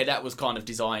 But yeah, that was kind of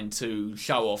designed to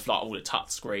show off like all the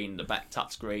touchscreen, the back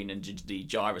touchscreen, and the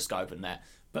gyroscope and that.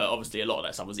 But obviously a lot of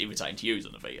that stuff was irritating to use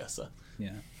on the Vita, so...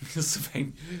 Yeah. That's the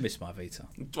thing. Miss my Vita.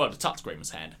 Well, the touchscreen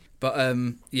was handy. But,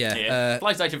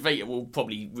 PlayStation Vita will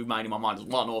probably remain in my mind as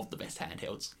one of the best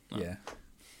handhelds. Oh. Yeah.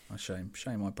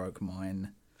 Shame I broke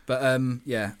mine. But,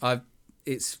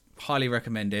 it's highly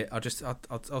recommend it.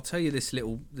 I'll tell you this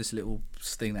little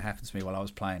thing that happened to me while I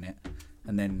was playing it.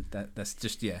 And then that's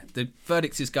just, the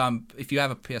verdict is going, if you have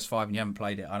a PS5 and you haven't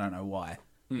played it, I don't know why.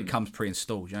 It comes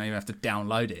pre-installed. You don't even have to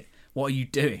download it. What are you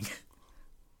doing?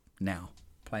 Now.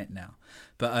 Play it now.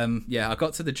 But I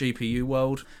got to the GPU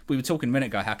world. We were talking a minute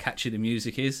ago how catchy the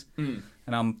music is. And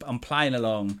I'm playing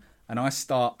along and I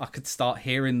could start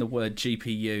hearing the word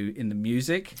GPU in the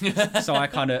music. So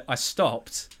I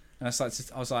stopped And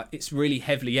I was like, it's really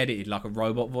heavily edited, like a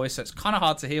robot voice, so it's kind of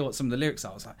hard to hear what some of the lyrics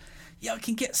are. I was like, yeah, I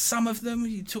can get some of them.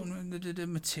 You're talking about the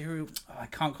material. Oh, I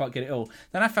can't quite get it all.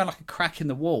 Then I found like a crack in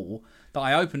the wall that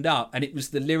I opened up, and it was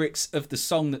the lyrics of the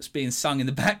song that's being sung in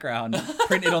the background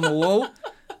printed on the wall.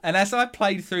 And as I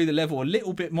played through the level a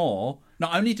little bit more,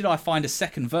 not only did I find a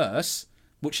second verse,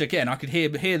 which again I could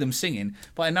hear them singing,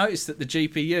 but I noticed that the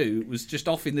GPU was just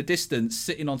off in the distance,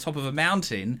 sitting on top of a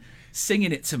mountain,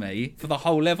 singing it to me for the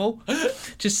whole level.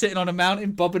 Just sitting on a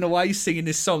mountain, bobbing away, singing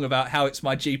this song about how it's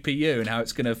my GPU and how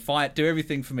it's going to do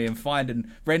everything for me and find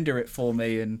and render it for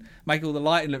me and make all the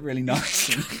lighting look really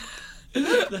nice.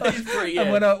 That is pretty, yeah.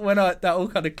 And when I that all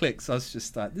kind of clicks, I was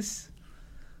just like, this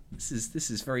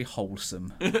is very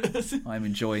wholesome. I'm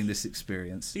enjoying this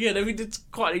experience. Yeah, I mean, it's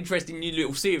quite an interesting new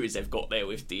little series they've got there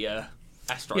with the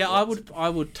Astro. Yeah, I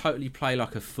would totally play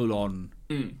like a full on.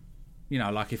 You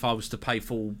know, like if I was to pay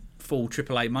full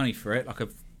AAA money for it, like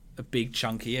a big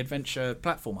chunky adventure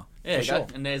platformer. Yeah, for sure.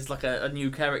 And there's like a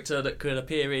new character that could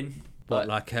appear in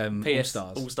like All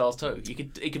Stars. All Stars 2.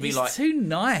 It could be He's like too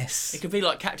nice. It could be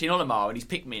like Captain Olimar and his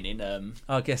Pikmin in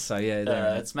I guess so.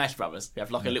 Yeah. Smash Brothers. You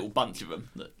have like a little bunch of them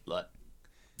that like.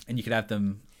 And you could have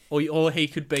them, or he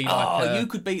could be like. You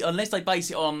could be, unless they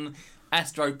base it on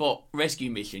Astrobot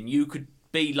Rescue Mission. You could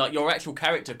be like, your actual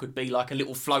character could be like a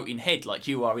little floating head, like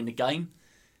you are in the game,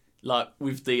 like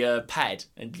with the pad,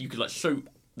 and you could like shoot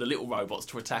the little robots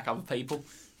to attack other people,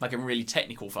 like a really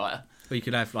technical fighter. Or you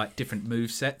could have like different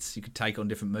move sets. You could take on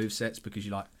different move sets because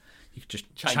you could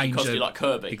just change costume like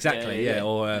Kirby. Exactly, yeah.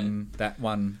 Or that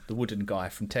one, the wooden guy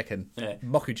from Tekken,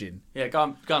 Mokujin. Yeah,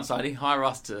 go on, Sadie. Hire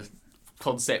us to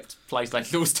concept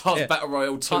PlayStation All Stars Battle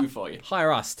Royale 2 for you.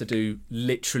 Hire us to do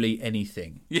literally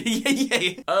anything.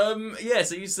 Yeah.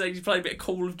 So you said you played a bit of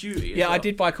Call of Duty. Yeah, well. I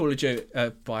did buy Call of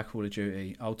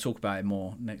Duty. I'll talk about it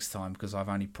more next time because I've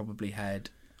only probably had,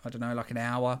 I don't know, like an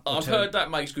hour. I've heard that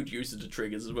makes good use of the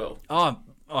triggers as well.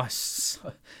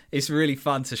 It's really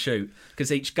fun to shoot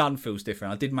because each gun feels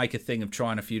different. I did make a thing of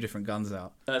trying a few different guns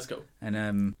out. That's cool.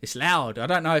 And it's loud. I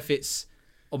don't know if it's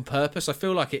on purpose. I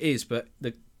feel like it is, but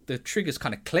the triggers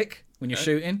kind of click when you're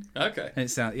shooting. Okay. And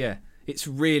it's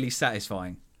really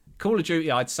satisfying. Call of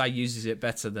Duty, I'd say, uses it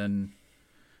better than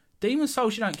Demon's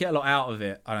Souls. You don't get a lot out of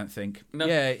it, I don't think. No.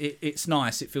 Yeah, it's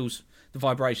nice. It feels the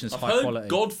vibrations high quality.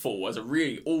 Godfall has a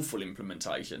really awful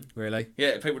implementation. Really?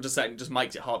 Yeah, people just saying it just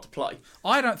makes it hard to play.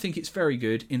 I don't think it's very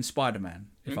good in Spider-Man,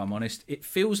 if I'm honest. It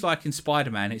feels like in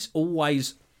Spider-Man it's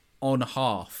always on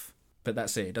half, but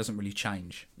that's it. It doesn't really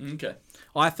change. Okay.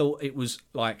 I thought it was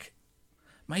like,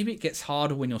 maybe it gets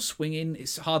harder when you're swinging.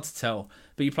 It's hard to tell.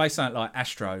 But you play something like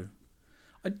Astro.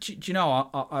 Do you know,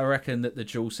 I reckon that the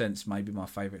DualSense may be my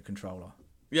favourite controller.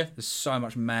 Yeah. There's so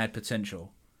much mad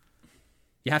potential.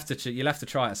 You'll have to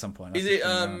try it at some point. Is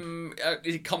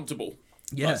it comfortable?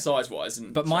 Yeah. Like size-wise?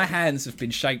 But my hands have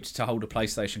been shaped to hold a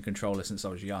PlayStation controller since I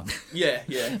was young. Yeah.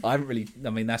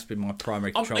 That's been my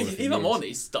primary controller for years. I'm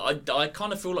honest, I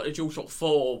kind of feel like the DualShock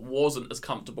 4 wasn't as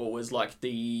comfortable as like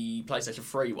the PlayStation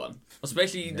 3 one.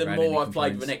 Especially the more I've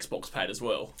played with an Xbox pad as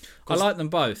well. I like them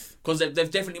both. Because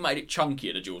they've definitely made it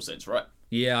chunkier, the DualSense, right?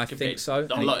 Yeah, I think so.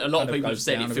 A lot of people have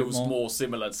said it feels more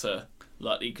similar to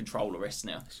like the controller S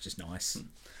now. It's just nice.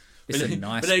 It's a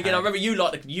nice. But then again, I remember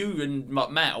you and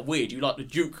Matt are weird. You like the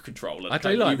Duke controller. I do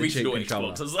like the Duke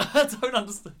controller. I don't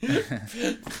understand.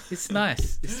 It's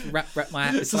nice. It's wrap my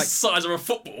hand. It's like the size of a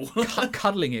football.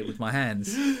 Cuddling it with my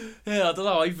hands. Yeah, I don't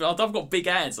know. I've got big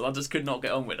hands, and I just could not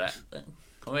get on with that.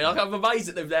 I mean, I'm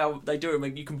amazed that they do them,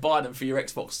 and you can buy them for your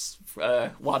Xbox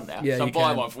One now. Yeah, so you buy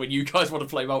can. one for when you guys want to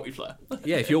play multiplayer.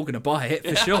 Yeah, if you're going to buy it,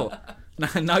 for sure.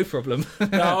 No problem.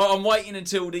 No, I'm waiting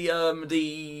until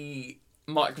the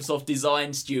Microsoft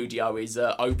Design Studio is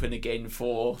open again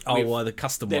for... the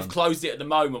custom one. They've closed it at the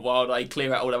moment while they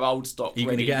clear out all their old stock. Are you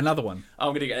going to get another one? I'm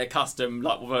going to get a custom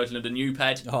version of the new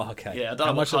pad. Oh, okay. Yeah, I don't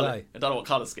know what colour. I don't know what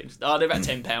colour schemes. They're about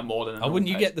 £10 more than wouldn't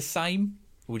you get the same?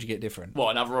 Or would you get different? What,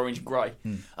 another orange and grey?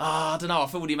 I don't know. I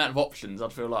feel with the amount of options,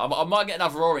 I'd feel like... I might get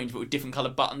another orange, but with different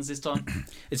coloured buttons this time.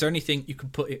 Is there anything you can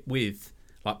put it with...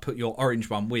 Like, put your orange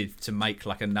one with to make,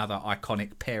 like, another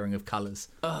iconic pairing of colours?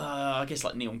 I guess,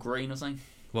 like, neon green or something.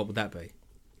 What would that be?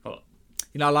 What?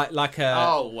 You know, like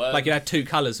you had two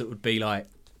colours that would be, like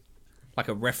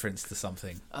a reference to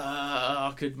something.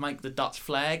 I could make the Dutch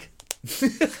flag.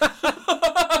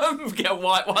 Get a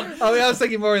white one. Oh, yeah, I was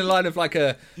thinking more in the line of, like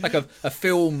a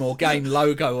film or game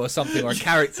logo or something, or a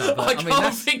character. But, I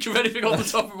can't think of anything on the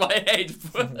top of my head,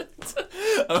 but...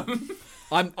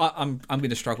 I'm going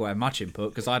to struggle to have much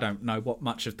input because I don't know what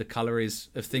much of the colour is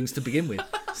of things to begin with.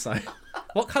 So,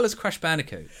 what colour's Crash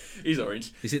Bandicoot? He's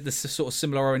orange. Is it the sort of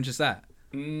similar orange as that?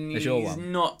 as your He's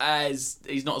one. not as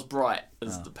bright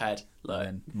as the pad. Like,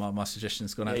 Then my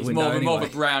suggestion's gone out the he's window more anyway. of a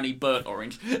brownie burnt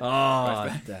orange.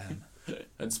 Oh, damn.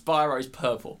 And Spyro's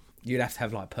purple. You'd have to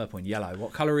have like purple and yellow.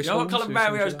 What colour is You know what Horns? colour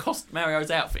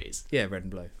Mario's outfit is? Yeah, red and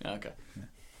blue. Okay.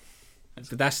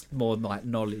 But that's more like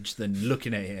knowledge than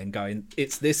looking at it and going,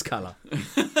 it's this colour.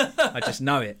 I just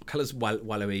know it. Colours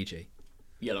Waluigi.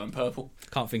 Yellow and purple.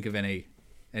 Can't think of any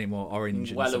more orange.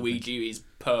 and something. Waluigi is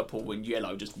purple and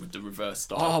yellow, just with the reverse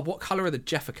style. Oh, what colour are the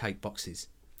Jaffa Cake boxes?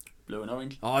 Blue and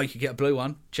orange. Oh, you could get a blue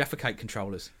one. Jaffa Cake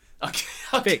controllers.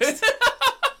 Okay. Fixed.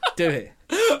 Do it.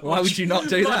 Why would you not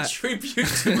do My that? tribute to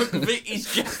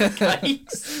McVitie's Jaffa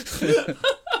Cakes.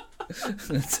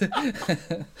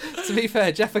 To be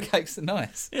fair, Jaffa Cakes are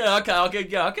nice. Yeah, okay,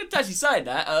 I could actually say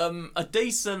that.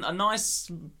 A nice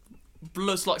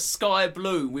blue, it's like sky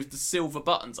blue with the silver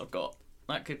buttons I've got.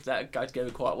 That could go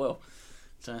together quite well.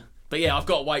 So, but yeah, I've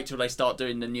got to wait till they start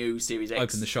doing the new Series X.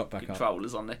 Open the shop back up.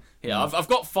 Controllers on there. Yeah, I've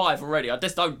got 5 already. I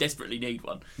just don't desperately need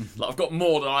one. Like I've got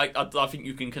more than I think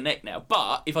you can connect now.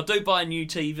 But if I do buy a new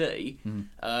TV,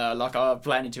 like I'm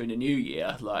planning to in the new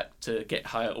year, like to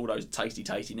get all those tasty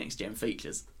next gen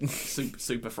features,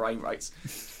 super frame rates.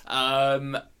 I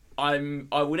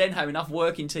will then have enough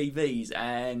working TVs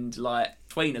and like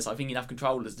tweeners, I think enough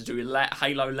controllers to do a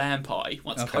Halo LAN party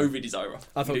once Okay. COVID is over.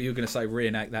 I thought you were going to say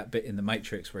reenact that bit in The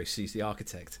Matrix where he sees the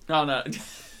architect. No.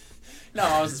 No,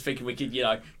 I was just thinking we could,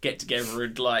 get together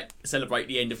and like celebrate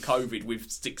the end of COVID with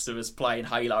 6 of us playing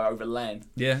Halo over LAN.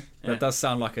 Yeah, Yeah. that does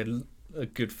sound like a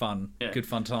good fun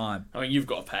time. I mean, you've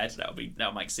got a pad.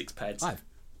 That'll make 6 pads. Yes.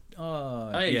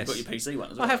 You've got your PC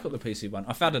one as well. I have got the PC one.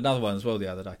 I found another one as well the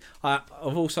other day. I've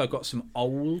also got some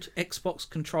old Xbox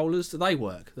controllers. Do they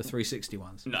work? The 360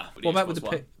 ones? No. What about with Xbox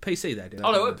the One. PC they do?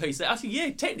 Oh, no, PC. Actually,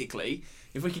 yeah, technically,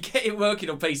 if we could get it working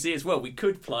on PC as well, we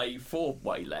could play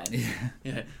 4-way LAN.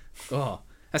 Yeah. Oh,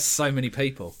 that's so many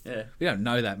people. Yeah. We don't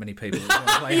know that many people that want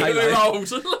to play We're Halo. old.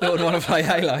 That would want to play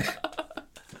Halo.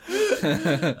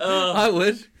 I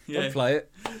would. Yeah. I'd play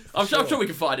it. I'm sure we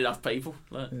can find enough people.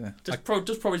 Like, Yeah. just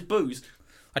promise booze.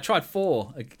 I tried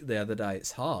 4 the other day.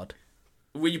 It's hard.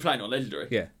 Were you playing on Legendary?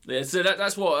 Yeah. Yeah, so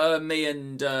that's what me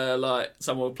and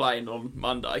someone were playing on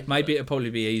Monday. Maybe it'd probably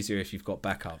be easier if you've got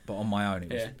backup, but on my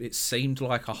own, it seemed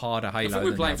like a harder Halo. I think we were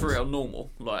than playing the for others. it on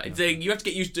normal. Like you have to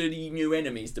get used to the new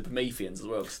enemies, the Prometheans as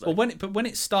well. So. Well, when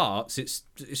it starts, it's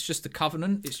just the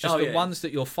Covenant. It's just the ones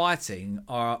that you're fighting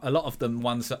are a lot of them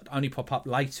ones that only pop up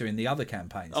later in the other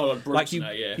campaigns. Oh, like like you,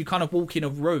 now, yeah. you kind of walk in a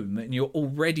room and you're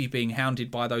already being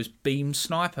hounded by those beam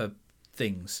sniper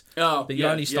things Oh, that you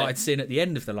only started seeing at the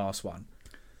end of the last one.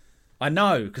 I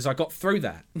know, because I got through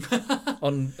that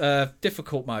on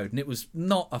difficult mode, and it was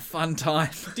not a fun time.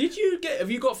 Have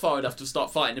you got far enough to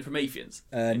start fighting the Prometheans?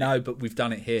 No, but we've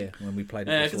done it here when we played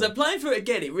it Because before. playing through it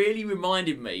again, it really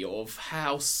reminded me of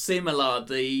how similar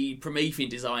the Promethean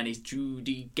design is to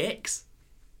the Gex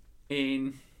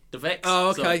in the Vex. Oh,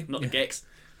 okay. Sorry, not the Gex.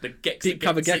 The Gex. Deep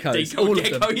cover geckos, Deep cover all of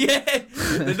gecko, them. yeah.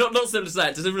 They're not similar to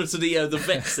that. They're similar to the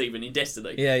Vex even in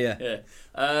Destiny. Yeah.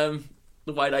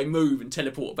 The way they move and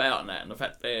teleport about and that, and the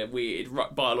fact they're weird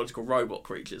biological robot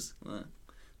creatures.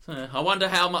 So I wonder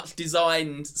how much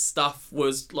design stuff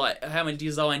was like, how many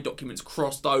design documents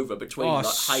crossed over between like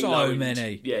Halo so and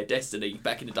many. Destiny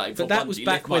back in the day. But that was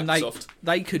back when Microsoft.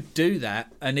 they could do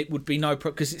that, and it would be no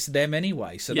problem because it's them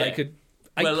anyway, so they Yeah. could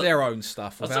ape their own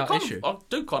stuff without issue. I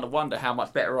do kind of wonder how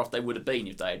much better off they would have been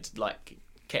if they had like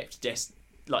kept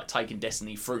taken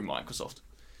Destiny through Microsoft.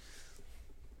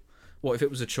 What if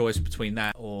it was a choice between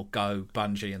that or go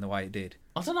Bungie in the way it did?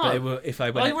 I don't know. If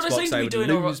they went Well, they Xbox, seem to they be would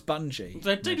doing lose Bungie.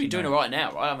 They do be doing it right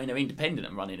now, right? I mean, they're independent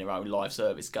and running their own live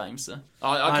service games. So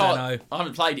I don't know. I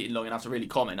haven't played it long enough to really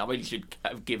comment. I really should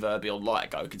give Beyond Light a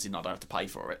go, considering I don't have to pay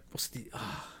for it.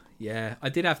 Yeah, I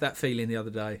did have that feeling the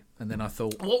other day, and then I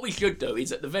thought, What we should do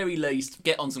is, at the very least,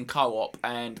 get on some co-op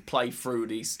and play through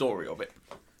the story of it.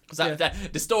 Because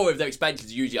the story of their expansion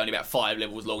is usually only about 5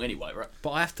 levels long anyway, right?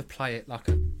 but I have to play it like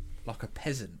a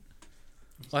peasant.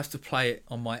 I have to play it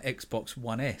on my Xbox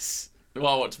One S. Well,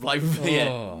 I want to play with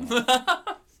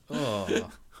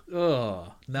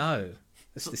No,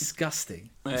 it's disgusting.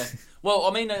 Yeah. Well,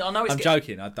 I mean, I know it's I'm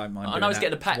joking. I don't mind. I know it's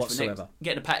getting a patch whatsoever.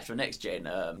 for next gen,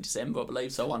 December, I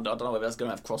believe. So I don't know whether that's going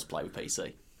to have cross-play with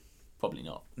PC. Probably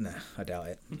not. No, I doubt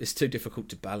it. It's too difficult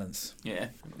to balance. Yeah.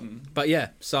 But yeah,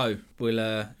 so we'll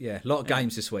a lot of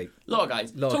games this week. A lot of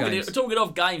games. Talking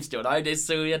of games still though, there's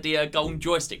the golden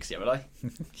joysticks the other day.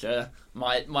 So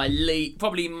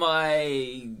probably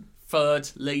my third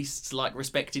least like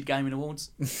respected gaming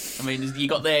awards. I mean, you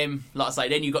got them, like I say.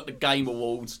 Then you got the Game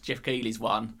Awards. Jeff Keighley's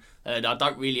one. And I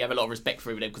don't really have a lot of respect for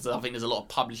them because I think there's a lot of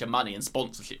publisher money and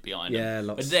sponsorship behind them. Yeah,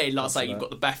 lots. But then, like I lots say, of you've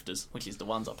that. got the BAFTAs, which is the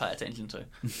ones I pay attention to.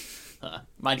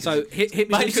 Mainly So hit me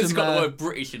mainly with because it's some. got the word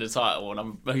British in the title, and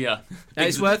I'm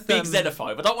It's worth, big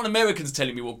xenophobe. I don't want Americans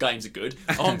telling me what games are good.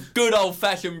 I want good old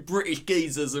fashioned British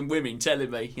geezers and women telling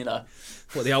me,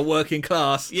 What, the old working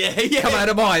class? yeah, Come out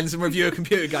of mines and review a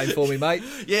computer game for me, mate.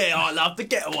 yeah, I love to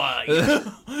get away.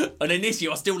 And then this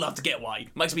year, I still love to get away.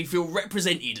 Makes me feel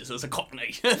represented as a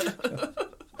Cockney.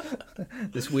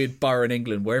 This weird borough in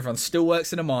England where everyone still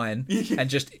works in a mine and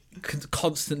just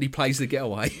constantly plays the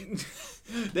getaway.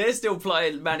 They're still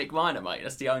playing Manic Miner, mate.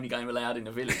 That's the only game allowed in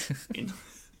the village.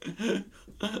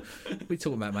 What are we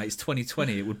talking about, mate? It's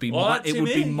 2020. It would be What? it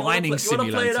would be mining You want to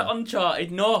simulator. play that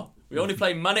Uncharted? No. We only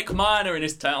play Manic Miner in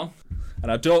this town.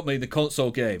 And I don't mean the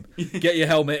console game. Get your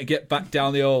helmet and get back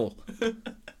down the hole.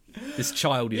 This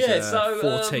child is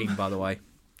 14, by the way,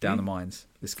 down the mines.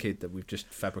 This kid that we've just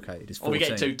fabricated is 14. Oh, we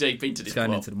get too deep into this. He's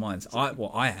going into the mines. I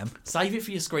am. Save it for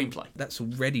your screenplay. That's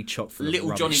already chock full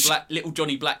Little of Johnny rubbish. Little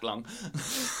Johnny Blacklung.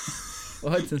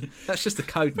 Well, that's just a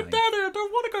code name. Daddy, I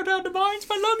don't want to go down the mines.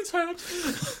 My lungs hurt.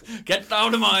 Get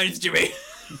down the mines, Jimmy.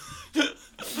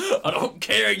 I don't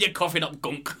care. You're coughing up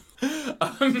gunk.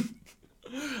 After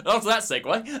that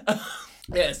segue.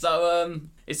 Yeah. So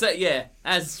it's as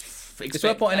expected. It's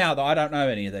worth pointing out that I don't know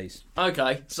any of these.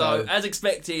 Okay, so as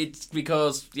expected,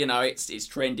 because it's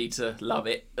trendy to love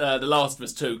it. The Last of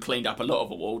Us 2 cleaned up a lot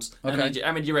of awards. Okay.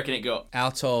 How many do you reckon it got?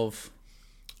 Out of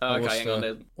Hang on.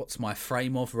 There. what's my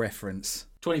frame of reference?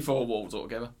 24 awards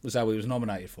altogether. Was that what he was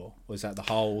nominated for? Or was that the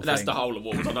whole That's thing? the whole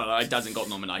awards. I don't know. It doesn't got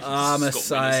nominations. I'm going to It's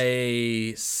got winners.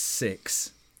 say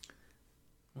 6.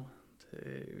 1,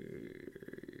 2,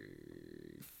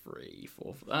 3,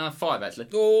 4, 5 actually.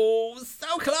 Oh,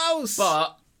 so close!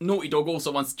 But Naughty Dog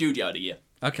also won Studio of the Year,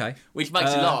 Okay. which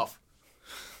makes you laugh.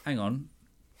 Hang on.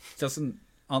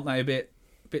 Aren't they a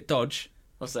bit dodge?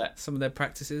 What's that? Some of their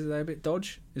practices, are they a bit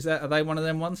dodge? Are they one of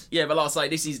them ones? Yeah, but like I say,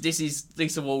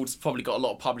 this award's probably got a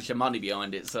lot of publisher money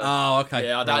behind it. So Oh, okay.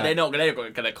 yeah, Right. they're not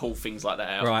going to call things like that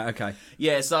out. Right, okay.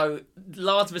 Yeah, so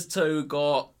Last of Us 2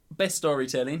 got best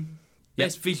storytelling, Yep.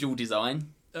 best visual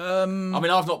design. I mean,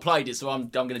 I've not played it, so I'm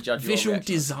going to judge your Visual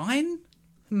reaction. design?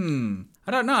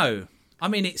 I don't know. I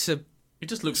mean, it's a It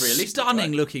just looks realistic.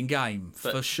 stunning right? looking game,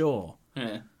 for sure.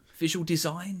 Yeah. Visual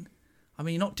design? I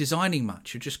mean, you're not designing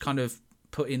much. You're just kind of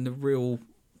putting the real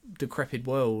decrepit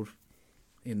world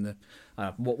in the...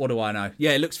 what do I know?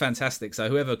 Yeah, it looks fantastic. So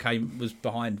whoever was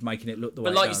behind making it look the way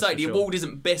But it like you does, say, for the sure. award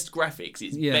isn't best graphics;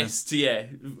 it's best,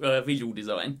 visual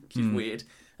design, which is weird.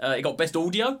 It got best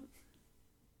audio.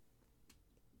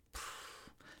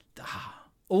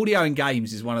 Audio in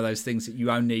games is one of those things that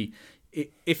you only...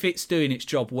 If it's doing its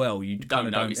job well, you kind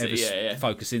of don't notice ever it,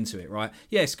 focus into it, right?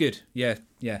 Yeah, it's good. Yeah,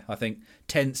 I think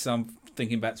tense. I'm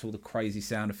thinking back to all the crazy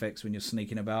sound effects when you're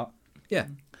sneaking about. Yeah.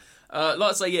 Like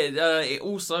I say, it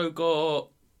also got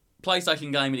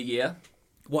PlayStation Game of the Year.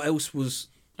 What else was...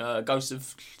 Ghost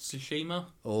of Tsushima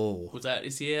Oh. was that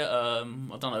this year. I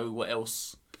don't know what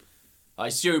else. I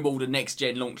assume all the next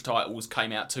gen launch titles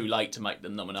came out too late to make the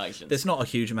nominations. There's not a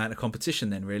huge amount of competition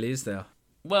then, really, is there?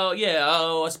 Well, yeah,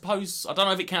 I suppose I don't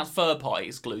know if it counts third party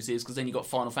exclusives because then you got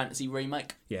Final Fantasy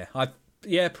Remake,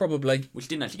 Yeah, probably. which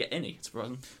didn't actually get any.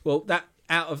 Surprising. Well, that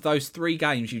out of those 3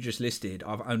 games you just listed,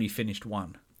 I've only finished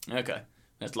 1. Okay,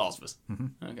 that's Last of Us.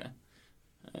 Mm-hmm.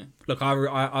 Okay. Look,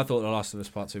 I thought The Last of Us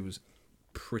Part 2 was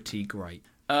pretty great.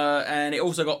 And it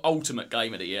also got Ultimate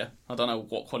Game of the Year. I don't know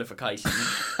what qualification.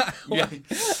 Yeah.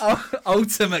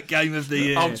 Ultimate Game of the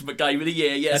Year. Ultimate Game of the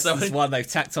Year, yeah. That's So, the one they've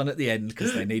tacked on at the end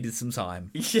because they needed some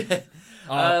time. yeah.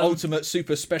 Ultimate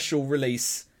Super Special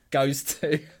Release goes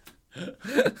to...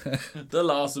 The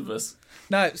Last of Us.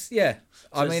 No,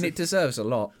 I mean, it deserves a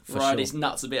lot, for Right, sure. its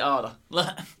nuts a bit harder.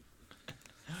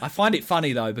 I find it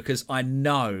funny, though, because I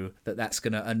know that that's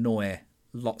going to annoy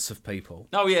lots of people.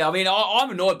 Oh, yeah, I mean, I'm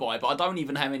annoyed by it, but I don't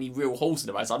even have any real horse in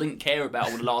the race. I didn't care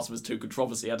about all the Last of Us 2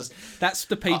 controversy. That's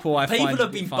the people I People find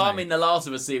have been funny. bumming the Last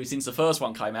of Us series since the first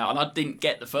one came out, and I didn't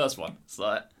get the first one.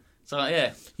 So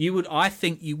yeah. I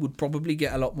think you would probably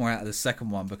get a lot more out of the second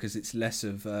one because it's less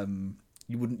of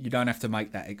you don't have to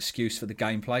make that excuse for the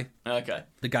gameplay. Okay.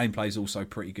 The gameplay is also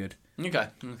pretty good. Okay.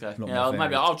 more Yeah, maybe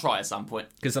varied. I'll try at some point.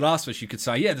 Because The Last of Us, you could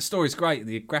say, yeah, the story's great,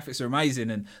 the graphics are amazing,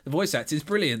 and the voice acting is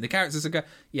brilliant. The characters are good.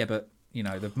 Yeah, but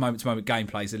the moment-to-moment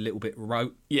gameplay is a little bit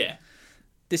rote. Yeah.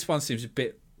 This one seems a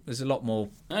bit. There's a lot more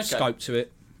Okay. scope to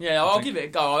it. Yeah, I'll give it a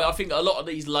go. I think a lot of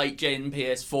these late gen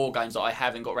PS4 games that I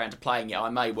haven't got around to playing yet, I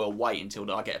may well wait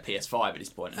until I get a PS5 at this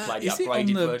point and play the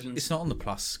upgraded versions. It's not on the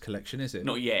Plus collection, is it?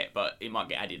 Not yet, but it might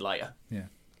get added later. Yeah.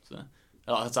 So,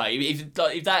 like I say, if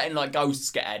that and like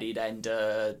Ghosts get added and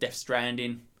Death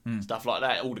Stranding, stuff like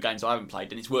that, all the games I haven't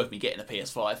played, then it's worth me getting a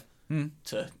PS5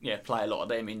 to play a lot of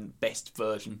them in best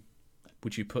version.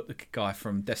 Would you put the guy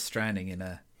from Death Stranding in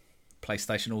a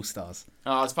PlayStation All Stars?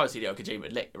 I suppose Hideo Kojima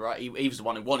would let you, right? He was the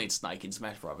one who wanted Snake in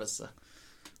Smash Brothers. So.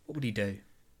 What would he do?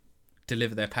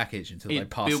 Deliver their package until they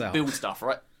pass out? Build stuff,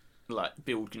 right? Like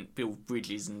build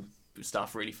bridges and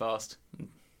stuff really fast.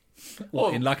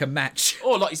 In like a match?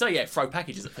 Or like you say, throw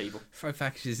packages at people. Throw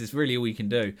packages is really all you can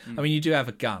do. I mean, you do have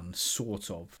a gun,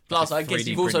 sort of. Plus, like I guess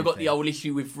you've also got the old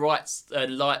issue with rights,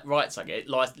 rights, I guess,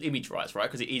 like image rights, right?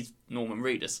 Because it is Norman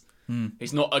Reedus.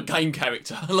 It's not a game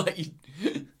character.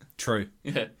 True.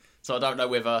 Yeah. So I don't know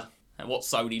what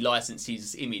Sony licensed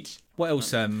his image. What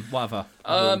else? What other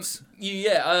awards?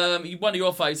 One of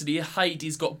your favourites, the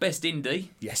Hades got Best Indie.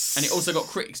 Yes. And it also got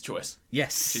Critics' Choice.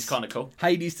 Yes. Which is kind of cool.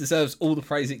 Hades deserves all the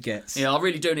praise it gets. Yeah, I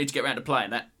really do need to get around to playing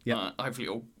that. Yeah. Hopefully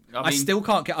it'll... I still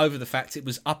can't get over the fact it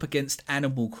was up against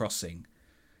Animal Crossing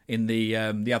in the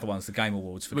other ones, the Game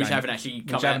Awards. Which haven't actually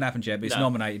come Which haven't happened yet, but it's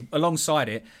nominated alongside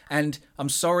it. And I'm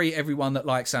sorry, everyone that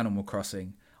likes Animal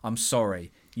Crossing. I'm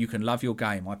sorry. You can love your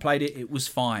game. I played it. It was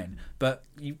fine. But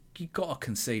you got to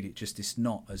concede it just is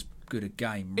not as good a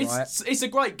game, right? It's a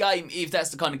great game if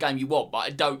that's the kind of game you want, but I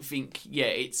don't think... Yeah,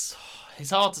 it's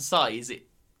hard to say, is it?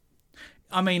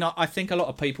 I mean, I think a lot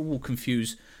of people will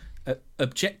confuse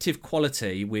objective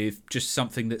quality with just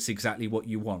something that's exactly what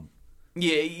you want.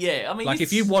 Yeah. I mean, like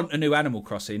if you want a new Animal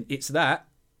Crossing, it's that,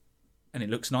 and it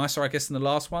looks nicer, I guess, than the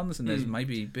last ones, and there's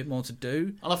maybe a bit more to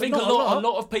do. And I think a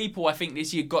lot of people, I think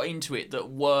this year got into it that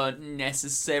weren't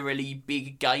necessarily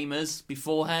big gamers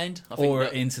beforehand, or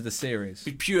into the series,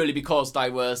 purely because they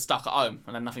were stuck at home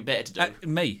and had nothing better to do.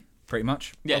 Me. Pretty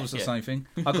much. Yeah, that was the same thing.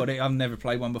 I got it. I've never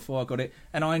played one before. I got it.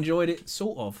 And I enjoyed it,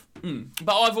 sort of.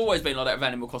 But I've always been like that with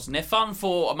Animal Crossing. They're fun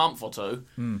for a month or two.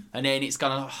 And then it's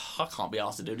kind of, I can't be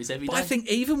asked to do this every day. I think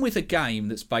even with a game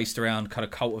that's based around kind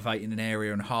of cultivating an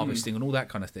area and harvesting and all that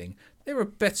kind of thing, there are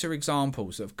better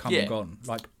examples that have come and gone.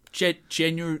 Like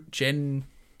genuinely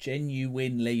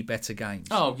better games.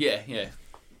 Oh, yeah.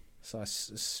 So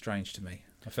it's strange to me.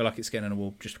 I feel like it's getting an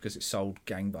award just because it sold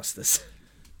gangbusters.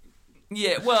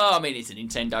 Yeah, well, I mean, it's a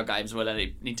Nintendo game as well,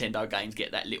 and Nintendo games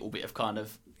get that little bit of kind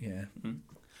of... Yeah.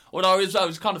 Although I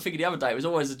was kind of thinking the other day, it was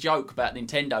always a joke about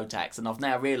Nintendo tax, and I've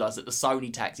now realised that the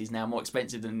Sony tax is now more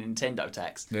expensive than the Nintendo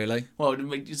tax. Really? Well,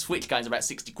 the Switch game's about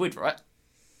 60 quid, right?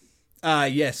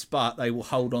 Yes, but they will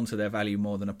hold on to their value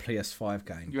more than a PS5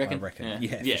 game, you reckon? I reckon.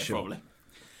 Yeah, for sure. Probably.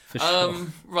 For sure.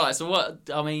 Right, so what...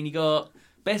 I mean, you got...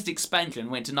 Best expansion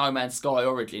went to No Man's Sky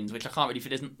Origins, which I can't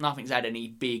really... Nothing's had any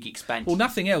big expansion. Well,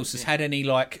 nothing else has had any,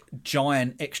 like,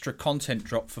 giant extra content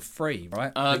drop for free,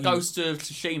 right? Ghost of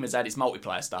Tsushima's had its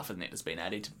multiplayer stuff, hasn't it, that's been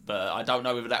added. But I don't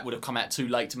know whether that would have come out too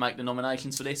late to make the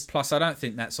nominations for this. Plus, I don't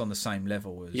think that's on the same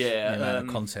level as the amount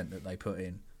of content that they put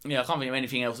in. Yeah, I can't think of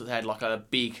anything else that's had, like, a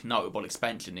big notable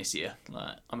expansion this year.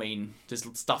 Like, I mean, this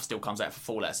stuff still comes out for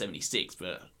Fallout 76,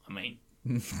 but, I mean...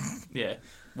 yeah.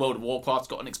 World of Warcraft's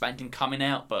got an expansion coming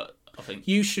out, but I think...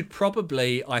 You should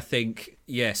probably, I think,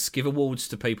 yes, give awards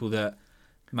to people that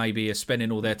maybe are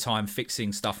spending all their time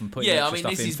fixing stuff and putting extra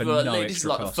stuff in for no extra cost. This is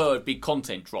like the third big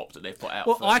content drop that they've put out.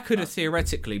 Well, I could have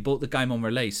theoretically bought the game on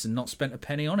release and not spent a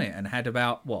penny on it and had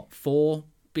about, 4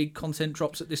 big content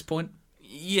drops at this point?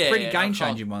 Yeah. Pretty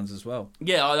game-changing ones as well.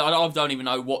 Yeah, I don't even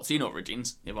know what's in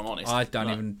Origins, if I'm honest. I don't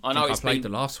even think I played the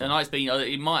last one. I know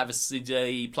it might have a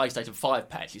PlayStation 5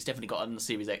 patch. It's definitely got a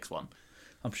Series X one.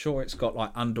 I'm sure it's got,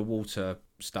 like, underwater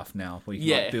stuff now, where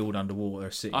you can like, build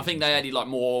underwater cities. I think they added, like,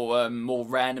 more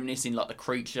randomness in, like, the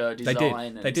creature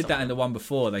design. They did that in the one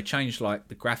before. They changed, like,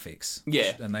 the graphics.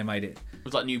 Yeah. And they made it... It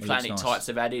was like new planet types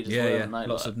they've added as well. Yeah,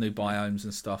 lots of new biomes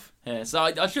and stuff. Yeah, so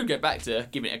I should get back to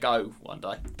giving it a go one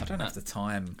day. I don't have the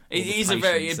time. It is a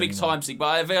big time sink, but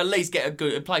I've at least get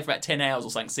play for about 10 hours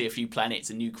or something, see a few planets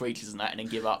and new creatures and that, and then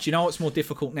give up. Do you know what's more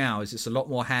difficult now? Is it's a lot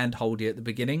more hand-holdy at the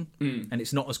beginning, and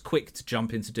it's not as quick to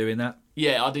jump into doing that.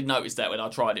 Yeah, I did notice that when I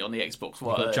tried it on the Xbox.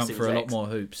 You've got to jump through a lot more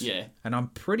hoops. Yeah. And I'm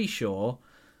pretty sure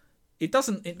it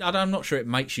doesn't... I'm not sure it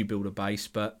makes you build a base,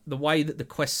 but the way that the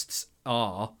quests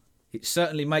are... It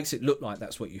certainly makes it look like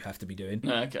that's what you have to be doing.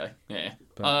 Okay, yeah.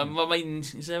 But, I mean,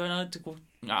 is there an article?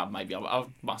 Maybe I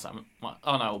must have.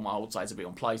 I know all my old saves would be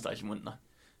on PlayStation, wouldn't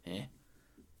they? Yeah,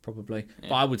 probably. Yeah.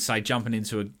 But I would say jumping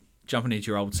into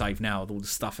your old save now with all the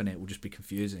stuff in it will just be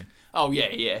confusing. Oh yeah,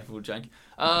 it will change.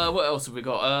 What else have we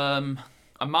got?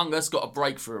 Among Us got a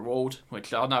breakthrough award,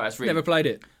 which I know that's really. Never played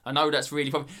it. I know that's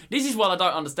really. This is what I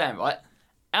don't understand, right?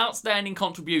 Outstanding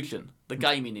contribution, the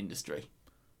gaming industry.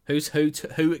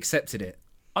 Who accepted it?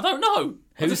 I don't know.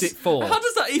 Who's it for? How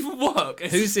does that even work?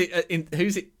 Who's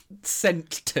it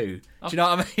sent to? Do you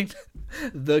know what I mean?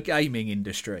 The gaming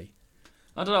industry.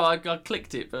 I don't know. I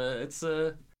clicked it, but it's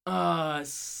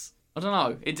I don't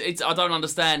know. It's I don't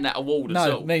understand that award at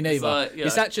all. No, me neither.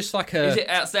 Is that just like a? Is it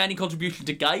outstanding contribution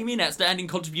to gaming? Outstanding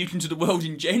contribution to the world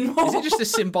in general? Is it just a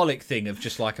symbolic thing of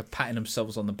just like a patting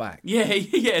themselves on the back? Yeah.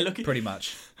 Look at Pretty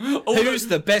much. Who's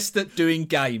the best at doing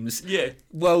games? Yeah.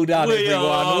 Well done,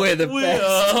 everyone. We're the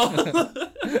best.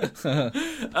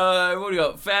 What do we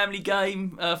got? Family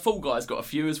game. Fall Guys got a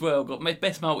few as well. Got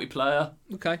best multiplayer.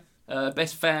 Okay.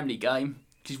 Best family game.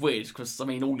 Which is weird because I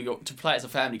mean, to play as a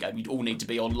family game, you'd all need to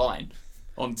be online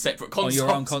on separate consoles. On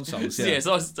your own consoles, yeah.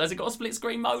 So has it got a split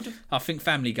screen mode? I think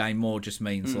family game more just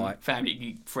means like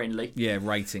family friendly. Yeah,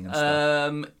 rating and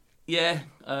stuff.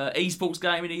 Esports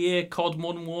game of the year, COD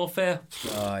Modern Warfare.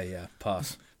 Oh yeah,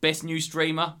 pass. Best new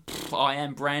streamer, I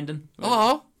am Brandon.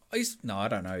 Oh, no, I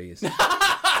don't know who he is.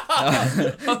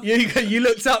 You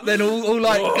looked up then all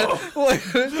like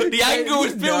the angle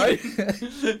was building.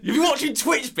 You've been watching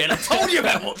Twitch, Ben. I told you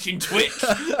about watching Twitch.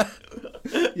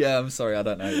 Yeah, I'm sorry, I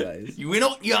don't know who that is. You were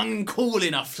not young and cool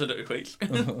enough to do Twitch.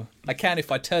 I can if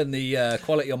I turn the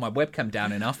quality on my webcam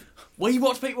down enough. We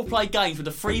watch people play games with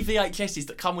the free VHSs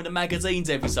that come with the magazines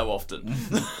every so often.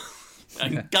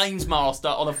 And Games Master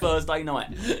on a Thursday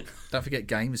night. Don't forget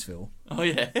Gamesville. Oh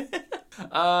yeah.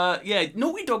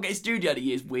 Naughty Dog at Studio of the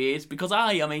Year is weird because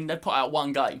I mean they put out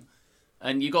one game,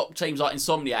 and you got teams like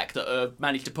Insomniac that have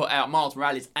managed to put out Miles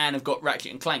Morales and have got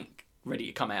Ratchet and Clank ready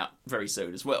to come out very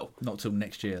soon as well. Not till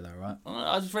next year though, right?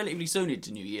 I was relatively soon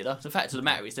into New Year though. The fact of the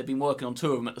matter is they've been working on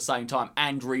two of them at the same time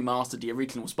and remastered the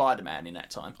original Spider-Man in that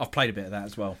time. I've played a bit of that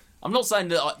as well. I'm not saying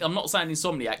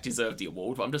Insomniac deserved the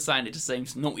award, but I'm just saying it just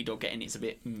seems Naughty Dog getting it's a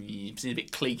bit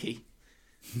cliquey.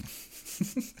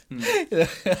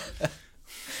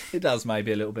 It does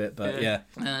maybe a little bit, but yeah.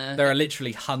 There are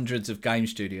literally hundreds of game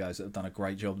studios that have done a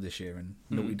great job this year, and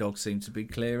Naughty Dog seems to be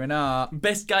clearing up.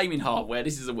 Best gaming hardware,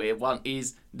 this is a weird one,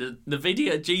 is the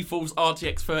NVIDIA GeForce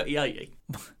RTX 3080.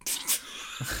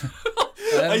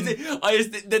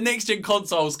 The next gen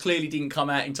consoles clearly didn't come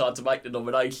out in time to make the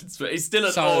nominations, but it's still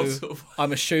an odd sort of...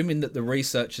 I'm assuming that the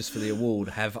researchers for the award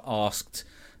have asked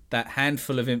that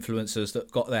handful of influencers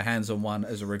that got their hands on one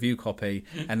as a review copy,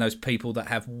 and those people that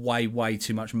have way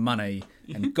too much money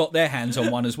and got their hands on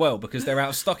one as well because they're out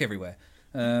of stock everywhere.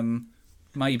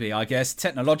 Maybe, I guess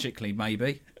technologically,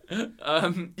 maybe.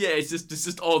 It's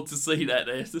just odd to see that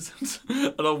there's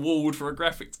an award for a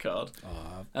graphics card.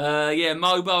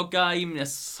 Mobile game,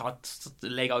 the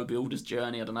Lego Builder's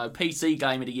Journey, I don't know. PC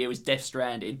game of the year was Death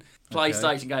Stranding.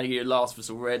 PlayStation game of the year, Last of Us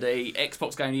already.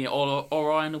 Xbox game of the year,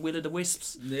 Ori and the Will of the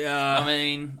Wisps. Yeah. I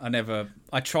mean...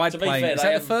 I tried playing... Is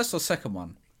that the first or second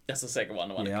one? That's the second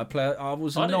one. I didn't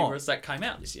realize that came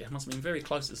out this year. It must have been very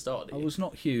close to the start of the year. I was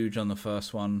not huge on the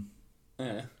first one.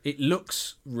 Yeah. It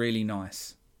looks really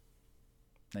nice.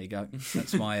 There you go.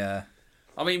 That's my...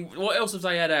 I mean, what else have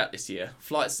they had out this year?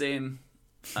 Flight Sim.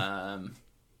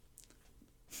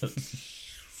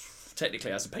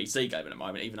 Technically, that's a PC game at the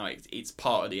moment, even though it's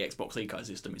part of the Xbox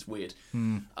ecosystem. It's weird.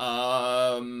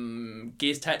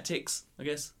 Gears Tactics, I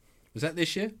guess. Was that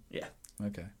this year? Yeah.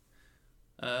 Okay.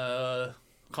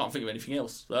 Can't think of anything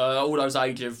else. All those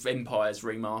Age of Empires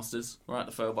remasters. Right,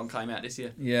 the third one came out this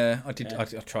year. Yeah, I did. Yeah. I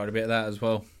tried a bit of that as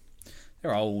well.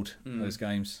 They're old, those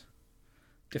games.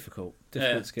 Difficult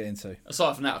to get into.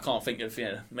 Aside from that, I can't think of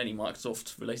many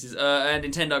Microsoft releases. And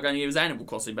Nintendo going to use Animal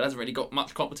Crossing, but hasn't really got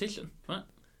much competition, right?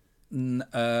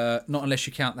 Not unless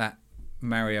you count that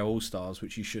Mario All Stars,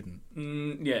 which you shouldn't.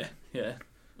 Yeah.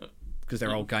 Because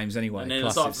they're old games anyway. And then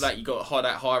aside from that, you got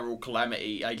that Hyrule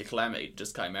Calamity, Age of Calamity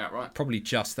just came out, right? Probably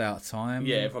just out of time.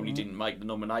 Yeah, probably didn't make the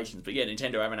nominations, but yeah,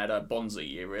 Nintendo haven't had a Bonzi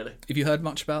year really. Have you heard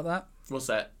much about that? What's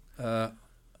that?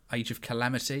 Age of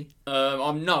Calamity?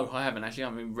 No, I haven't actually. I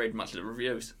haven't read much of the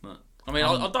reviews. But, I mean,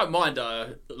 I don't mind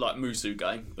like Musou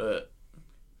game, but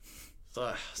it's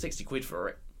 60 quid for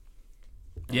it.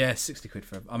 Yeah, 60 quid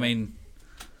for it. I mean,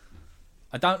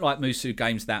 I don't like Musou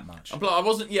games that much.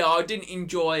 I didn't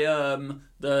enjoy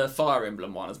the Fire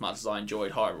Emblem one as much as I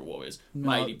enjoyed Hyrule Warriors.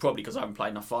 Maybe, probably because I haven't played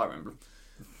enough Fire Emblem.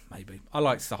 Maybe. I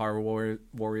liked the Hyrule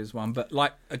Warriors one, but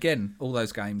like, again, all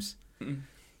those games...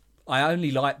 I only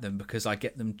like them because I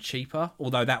get them cheaper,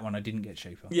 although that one I didn't get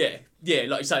cheaper. Yeah,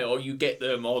 like you say, or you get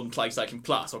them on PlayStation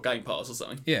Plus or Game Pass or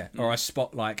something. Yeah, or I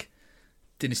spot like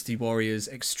Dynasty Warriors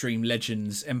Extreme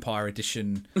Legends Empire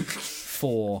Edition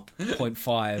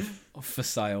 4.5 for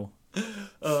sale.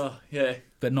 Yeah.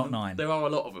 but not 9. There are a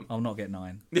lot of them. I'll not get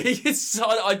 9. So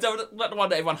I don't like the one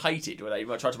that everyone hated when they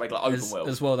tried to make like open world.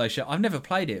 As well, they should. I've never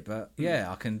played it, but yeah,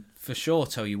 I can for sure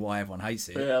tell you why everyone hates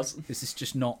it. Yeah. This is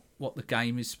just not what the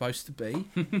game is supposed to be.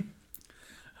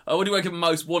 What do you reckon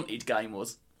Most Wanted game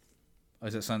was? Or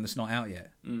is that something that's not out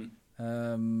yet?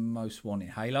 Most Wanted.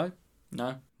 Halo?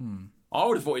 No. I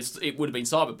would have thought it would have been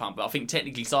Cyberpunk, but I think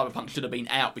technically Cyberpunk should have been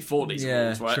out before these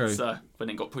awards, right? True. So, but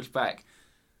then got pushed back.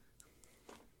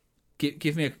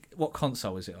 Give me what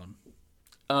console is it on?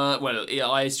 Well, yeah,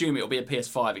 I assume it'll be a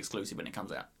PS5 exclusive when it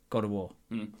comes out. God of War.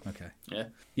 Okay. Yeah.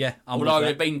 Yeah. Although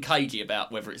they've been cagey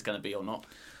about whether it's going to be or not.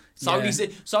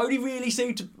 Sony really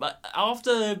seemed to,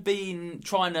 after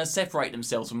trying to separate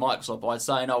themselves from Microsoft by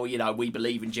saying, we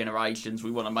believe in generations,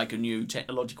 we want to make a new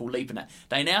technological leap in that.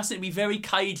 They now seem to be very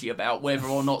cagey about whether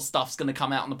or not stuff's going to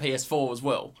come out on the PS4 as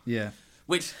well. Yeah.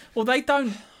 Well, they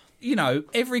don't,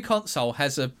 every console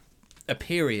has a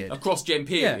period. A cross-gen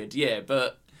period, yeah,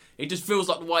 but it just feels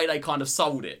like the way they kind of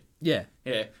sold it. Yeah.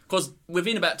 Yeah, because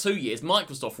within about 2 years,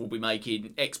 Microsoft will be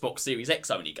making Xbox Series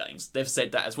X only games. They've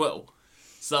said that as well.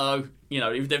 So,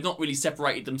 they've not really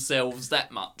separated themselves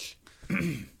that much.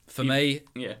 For me,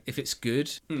 yeah. If it's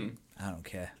good, I don't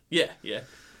care. Yeah.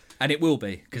 And it will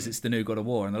be, because it's the new God of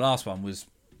War, and the last one was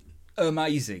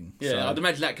amazing. Yeah, so. I'd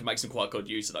imagine that could make some quite good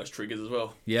use of those triggers as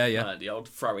well. Yeah. The old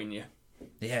throw in you.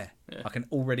 Yeah. I can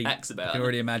already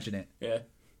imagine it. Yeah.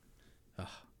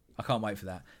 I can't wait for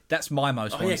that. That's my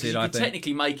most wanted, you I could think.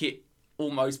 technically make it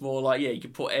almost more like, you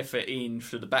could put effort in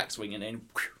for the backswing and then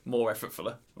more effort for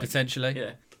the... Potentially.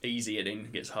 Yeah, easier then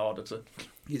gets harder to...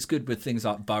 It's good with things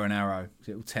like bow and arrow.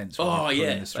 It will tense when you're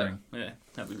pulling the string.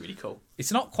 That'd be really cool.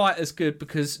 It's not quite as good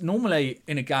because normally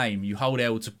in a game you hold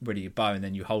L to ready your bow and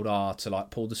then you hold R to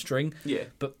pull the string. Yeah.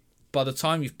 But by the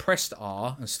time you've pressed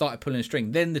R and started pulling the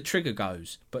string, then the trigger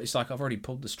goes. But it's like I've already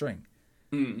pulled the string.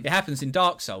 It happens in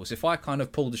Dark Souls. If I kind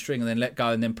of pull the string and then let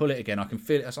go and then pull it again, I can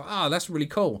feel it. It's like, that's really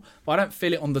cool. But I don't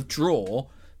feel it on the draw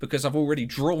because I've already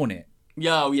drawn it.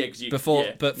 Yeah, But for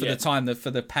the time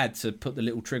for the pad to put the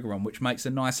little trigger on, which makes a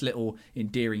nice little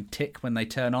endearing tick when they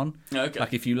turn on. Okay.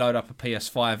 Like if you load up a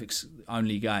PS5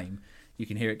 only game, you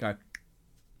can hear it go.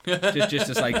 just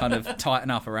as they kind of tighten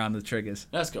up around the triggers.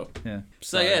 That's cool. Yeah.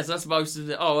 So that's most of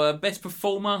it. Best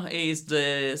performer is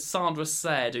the Sandra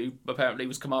Sad, who apparently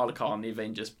was Kamala Khan in the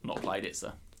Avengers. Not played it,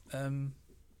 so.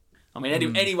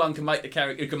 Anyone can make the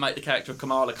character who can make the character of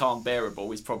Kamala Khan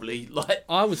bearable is probably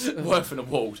worth an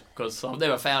award, because I've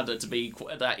never found her to be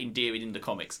that endearing in the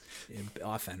comics. Yeah,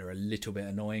 I found her a little bit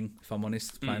annoying, if I'm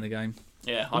honest, playing the game.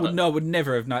 Yeah, I would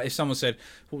never have known. If someone said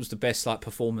what was the best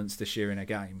performance this year in a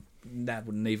game, that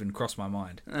wouldn't even cross my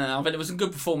mind. I bet there were some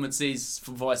good performances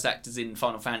from voice actors in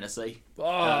Final Fantasy.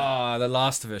 The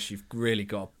Last of Us, you've really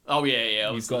got. Oh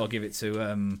yeah. You've got to give it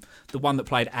to the one that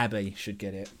played Abby. Should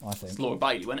get it, I think. It's Laura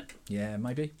Bailey, wasn't it? Yeah,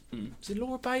 maybe. Is it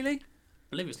Laura Bailey? I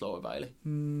believe it's Laura Bailey.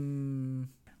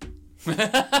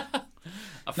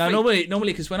 No, normally,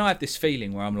 because when I have this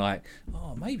feeling where I'm like,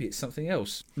 maybe it's something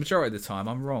else. Majority of the time,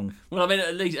 I'm wrong. Well,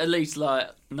 at least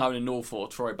Nolan North or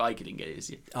Troy Baker didn't get it, is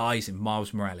he? He's in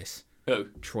Miles Morales. Who?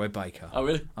 Troy Baker. Oh,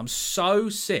 really? I'm so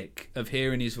sick of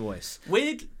hearing his voice.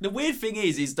 The weird thing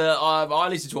is that I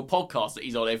listen to a podcast that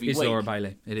he's on every week. It's Laura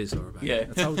Bailey. It is Laura Bailey. Yeah.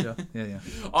 I told you. Yeah.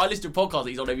 I listen to a podcast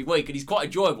that he's on every week, and he's quite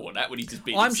enjoyable on that when he's just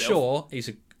being I'm himself. sure he's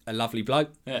a lovely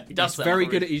bloke. Yeah, he does. He's very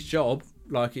good at his job.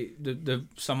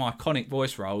 Some iconic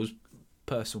voice roles.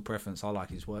 Personal preference, I like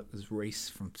his work as Reese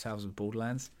from Tales of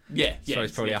Borderlands. Yeah. So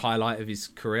it's probably a highlight of his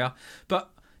career. But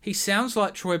he sounds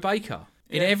like Troy Baker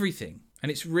in everything.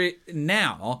 And it's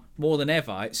now, more than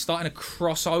ever, it's starting to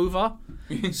cross over.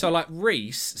 So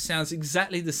Reese sounds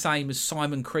exactly the same as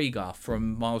Simon Krieger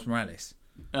from Miles Morales.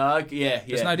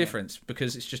 There's no difference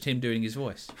because it's just him doing his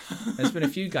voice. There's been a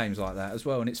few games like that as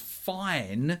well, and it's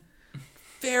fine.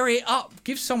 Vary it up.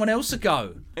 Give someone else a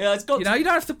go. Yeah, it's got. You don't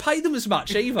have to pay them as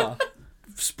much either.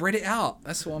 Spread it out.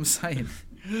 That's what I'm saying.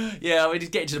 Yeah, it's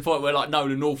getting to the point where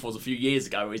Nolan North was a few years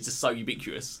ago, where it's just so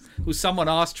ubiquitous. Well, someone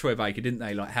asked Troy Baker, didn't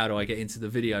they? How do I get into the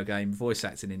video game voice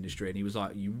acting industry? And he was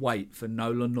like, you wait for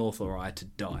Nolan North or I to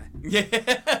die. Yeah.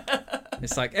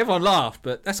 It's everyone laughed,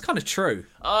 but that's kind of true.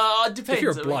 It depends. If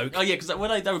you're a bloke. Because they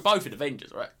were both in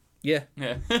Avengers, right? Yeah.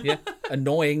 Yeah.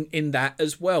 Annoying in that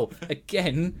as well.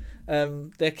 Again,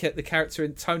 the character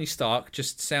in Tony Stark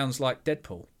just sounds like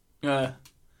Deadpool.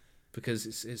 Because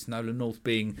it's Nolan North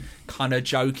being kind of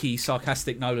jokey,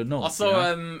 sarcastic Nolan North. I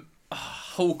saw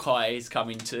Hawkeye is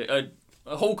coming to...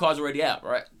 Hawkeye's already out,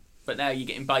 right? But now you're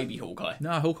getting baby Hawkeye.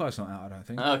 No, Hawkeye's not out, I don't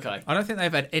think. Okay. I don't think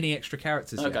they've had any extra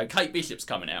characters yet. Kate Bishop's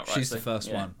coming out, right? She's the first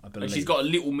one, I believe. And she's got a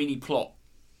little mini plot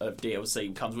of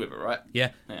DLC comes with it, right?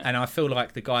 Yeah. Yeah. And I feel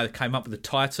like the guy that came up with the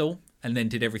title and then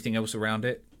did everything else around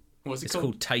it, What's it it's called?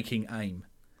 called Taking Aim.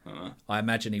 Uh-huh. I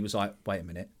imagine he was like, wait a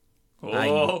minute.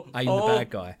 Oh, Aim the bad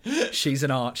guy. She's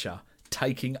an archer.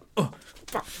 Taking... Oh,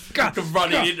 fuck, God,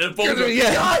 running into the ball.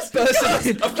 yeah, Guys,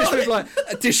 bursting in, just with like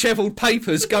dishevelled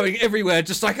papers going everywhere,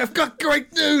 just like, I've got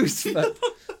great news. But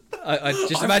I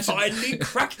just imagine... finally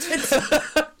cracked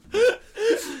it.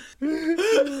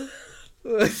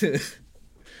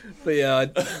 But yeah,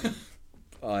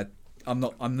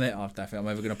 I'm there. I don't think I'm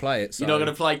ever going to play it. So. You're not going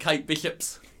to play Kate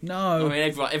Bishop's? No. I mean,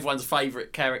 everyone's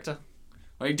favourite character.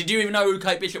 I mean, did you even know who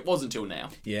Kate Bishop was until now?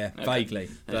 Yeah, Okay. vaguely.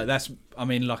 But that's, I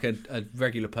mean, like a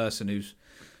regular person who's,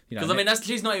 you know. Because, I mean,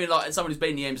 she's not even like someone who's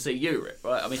been in the MCU,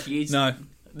 right? I mean, she is... No.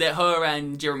 Her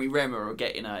and Jeremy Renner are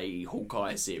getting a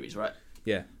Hawkeye series, right?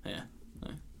 Yeah. Yeah.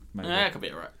 Maybe. That could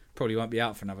be right. Probably won't be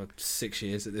out for another 6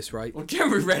 years at this rate. Well,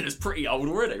 Jeremy Renner's pretty old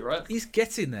already, right? He's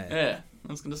getting there. Yeah,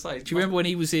 I was going to say. Do you remember when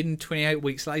he was in 28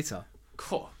 Weeks Later?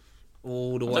 Cool.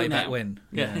 All the I way do back now. when.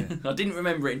 Yeah. I didn't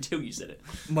remember it until you said it.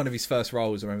 One of his first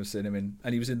roles I remember seeing him in.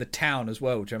 And he was in The Town as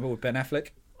well. Do you remember with Ben Affleck?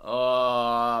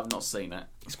 I've not seen that.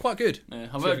 It's quite good. Yeah,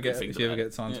 If I've you ever heard get, good things if you ever about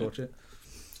get the time it. to watch it.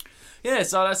 Yeah,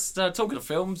 so that's talking of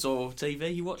films or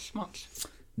TV. You watch much?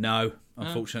 No,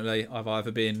 unfortunately. I've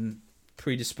either been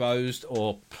predisposed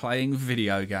or playing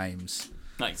video games.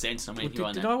 Makes sense. I mean,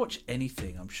 Did I watch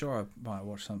anything? I'm sure I might have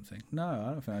watched something. No,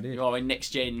 I don't think I did. you are in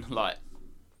next gen, like.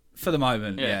 For the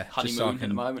moment, Yeah, yeah. Just so I honeymoon at can,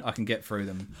 the moment. I can get through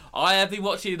them. I have been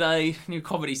watching a new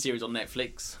comedy series on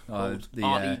Netflix called the,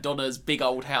 Arnie Donna's Big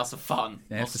Old House of Fun.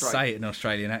 You have to say it in an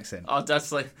Australian accent. Oh,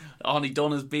 that's like Arnie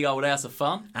Donna's Big Old House of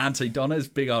Fun. Auntie Donna's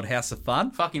Big Old House of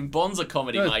Fun. Fucking Bonza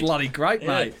comedy, That was mate. bloody great, Yeah,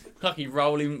 mate. fucking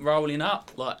rolling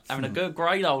up, like having a good,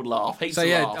 great old laugh. Heaps So of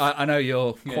yeah, laugh. I know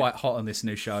you're quite hot on this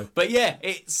new show. But yeah,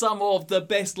 it's some of the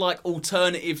best like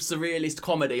alternative surrealist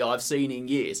comedy I've seen in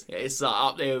years. It's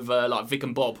up there with like Vic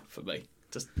and Bob for me.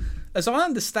 Just As I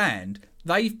understand,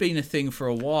 they've been a thing for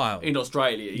a while. in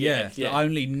Australia, yeah. But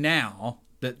only now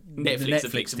that Netflix the have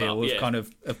Netflix picked them deal up, have yeah. kind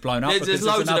of have blown up. There's because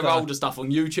loads of another, their older stuff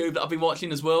on YouTube that I've been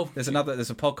watching as well. There's a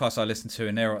podcast I listen to,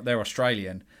 and they're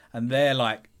Australian, and they're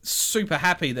like super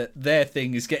happy that their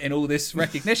thing is getting all this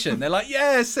recognition. They're like,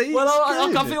 yeah, see, Well,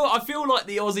 it's I good. feel like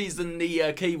the Aussies and the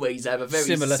Kiwis have a very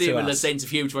Similar to similar us. sense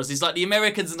of humour to us. It's like the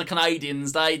Americans and the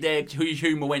Canadians, their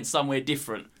humour went somewhere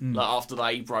different like after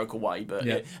they broke away. But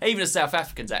Yeah. even the South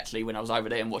Africans, actually, when I was over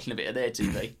there and watching a bit of their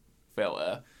TV, felt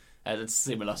had a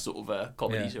similar sort of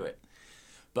comedy Yeah. to it.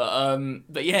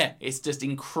 But yeah, it's just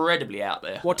incredibly out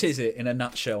there. What is it in a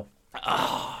nutshell?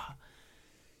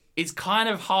 It's kind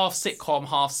of half sitcom,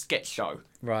 half sketch show.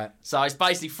 Right. So it's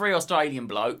basically 3 Australian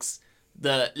blokes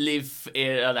that live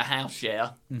in a house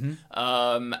share,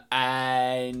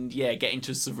 and yeah, get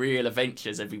into surreal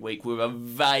adventures every week with a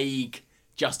vague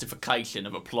justification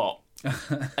of a plot.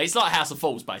 It's like House of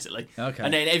Fools, basically. Okay.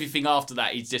 And then everything after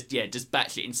that is just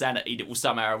batshit insanity that will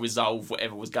somehow resolve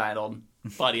whatever was going on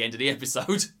by the end of the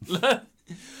episode.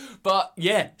 But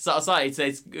yeah, so I say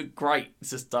it's great. It's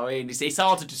just, I mean, it's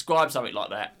hard to describe something like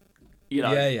that. You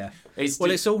know, Yeah. It's Well,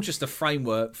 just- it's all just a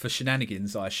framework for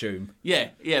shenanigans, I assume.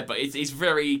 Yeah, but it's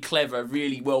very clever,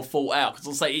 really well thought out. Because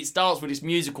I'll say it starts with this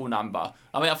musical number.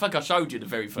 I mean, I think I showed you the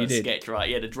very first did. sketch, right?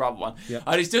 Yeah, the drum one. Yep.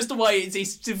 And it's just the way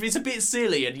it's a bit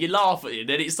silly, and you laugh at it, and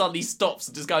then it suddenly stops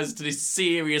and just goes into this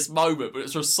serious moment. But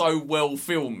it's just so well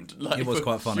filmed. Like, It was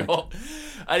quite funny. shot.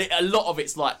 And a lot of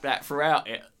it's like that throughout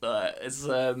it. It's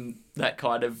that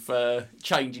kind of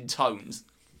change in tones.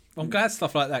 I'm glad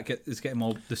stuff like that is getting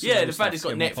more. Yeah, the fact it's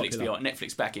got getting more Netflix popular.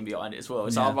 Netflix backing behind it as well.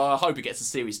 So Yeah. I hope it gets a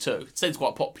series too. It seems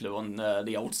quite popular on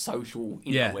the old social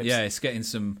interwebs. Yeah, it's getting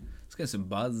some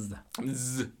buzz.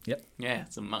 Zzz. Yep. Yeah,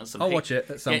 some I'll watch it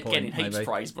at some point, Getting heaps maybe.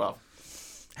 praise, bruv.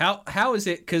 How is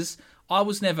it? Because I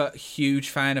was never a huge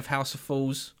fan of House of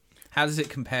Fools. How does it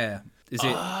compare? Is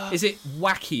it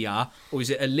wackier or is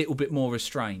it a little bit more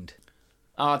restrained?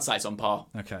 I'd say it's on par.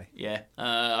 Okay. Yeah,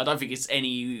 I don't think it's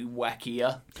any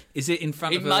wackier. Is it in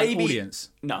front It of may an be- audience?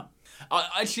 No.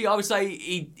 I would say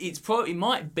it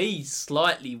might be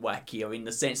slightly wackier in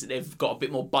the sense that they've got a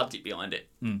bit more budget behind it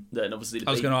than obviously the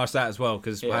I was big- going to ask that as well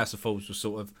because Yeah. House of Fools was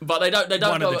sort of But they don't.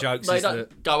 One of go, the jokes They is don't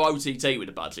that- go OTT with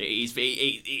the budget.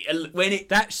 When it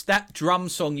that drum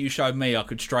song you showed me. I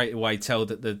could straight away tell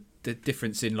that the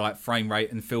difference in like frame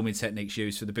rate and filming techniques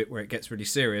used for the bit where it gets really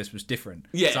serious was different.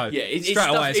 Yeah, so yeah. Straight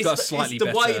away, it's got a slightly it's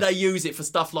the better. way they use it for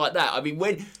stuff like that. I mean,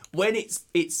 when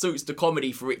it suits the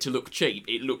comedy for it to look cheap,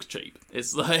 it looks cheap.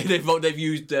 It's like they've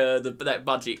used that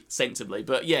budget sensibly.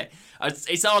 But yeah,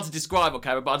 it's hard to describe on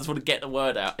camera. But I just want to get the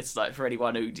word out. It's like for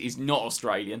anyone who is not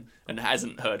Australian and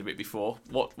hasn't heard of it before,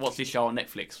 watch this show on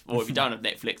Netflix. Or if you don't have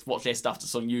Netflix, watch their stuff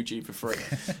that's on YouTube for free.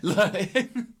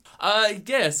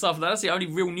 Yeah, stuff like that's the only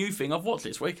real new thing I've watched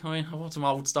this week. I mean, I watched some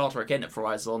old Star Trek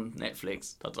Enterprise on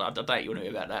Netflix. I doubt you want to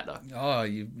hear about that though. Oh,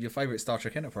 your favourite Star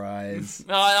Trek Enterprise?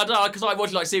 I don't know, because I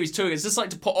watch like series 2. It's just like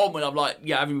to put on when I'm like,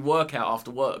 having a workout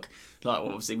after work. Like,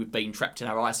 obviously, we've been trapped in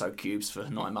our ISO cubes for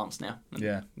 9 months now. And,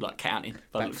 Yeah. Like, counting.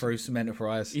 Back through some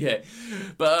Enterprise. Yeah.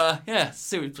 But,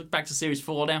 back to Series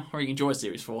 4 now. I really enjoy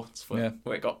Series 4. It's where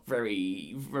it got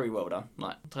very, very well done.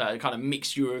 Like, kind of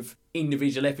mixture of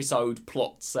individual episode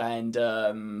plots and,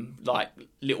 like,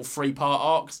 little 3-part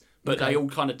arcs. But they all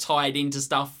kind of tied into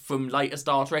stuff from later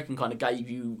Star Trek and kind of gave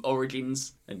you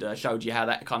origins and showed you how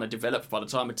that kind of developed by the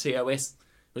time of TOS.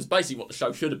 It was basically what the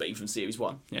show should have been from Series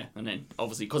 1. Yeah, and then,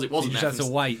 obviously, because it wasn't you just have to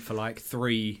wait for, like,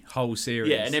 3 whole series.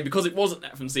 Yeah, and then because it wasn't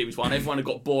that from Series 1, everyone had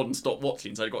got bored and stopped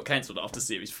watching, so it got cancelled after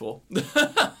Series 4.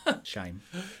 Shame.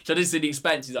 So this is the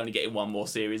Expanse is only getting one more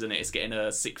series, and it's getting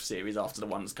a 6th series after the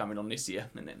one that's coming on this year,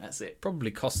 and then that's it. Probably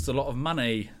costs a lot of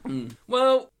money.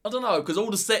 Well, I don't know, because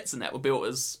all the sets and that were built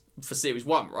as for Series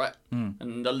 1, right?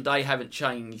 And they haven't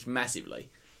changed massively.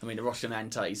 I mean, the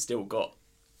Rocinante's still got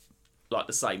like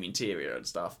the same interior and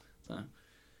stuff. So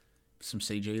Some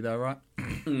CG though, right?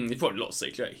 it's probably a lot of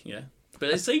CG, yeah.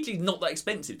 But CG's not that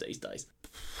expensive these days.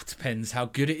 Depends how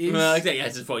good it is.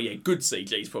 Good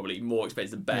CG is probably more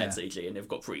expensive than bad CG, and they've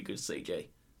got pretty good CG.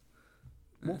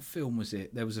 What film was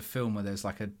it? There was a film where there's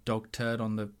like a dog turd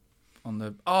on the.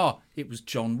 Oh, it was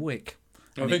John Wick,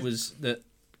 and it was that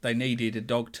they needed a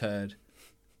dog turd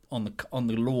on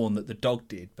the lawn that the dog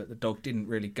did, but the dog didn't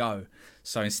really go.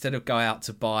 So instead of go out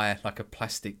to buy like a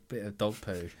plastic bit of dog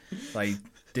poo, they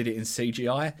did it in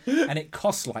CGI, and it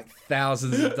cost like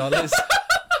thousands of dollars.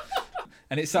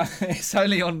 And it's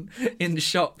only in the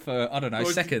shop for, I don't know,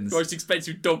 seconds. Most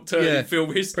expensive dog turd in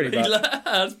film history. Pretty much.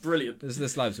 That's brilliant.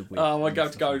 There's loads of weird. Oh, I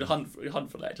have to go and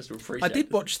hunt for that just to appreciate. I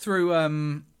did watch through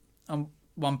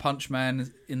One Punch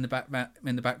Man in the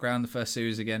background, the first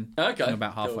series again. Okay, I'm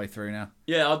about halfway through now.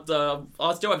 Yeah,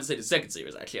 I still haven't seen the second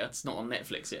series actually. It's not on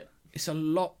Netflix yet. It's a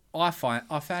lot. I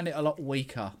found it a lot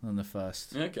weaker than the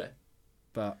first. Okay,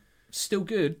 but still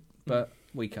good, but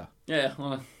weaker. Yeah.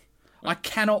 Well, I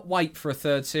cannot wait for a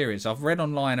third series. I've read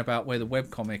online about where the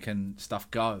webcomic and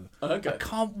stuff go. Okay. I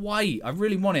can't wait. I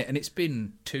really want it, and it's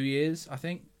been 2 years, I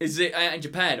think. Is it out in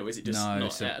Japan or is it just not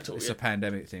out at all? It's a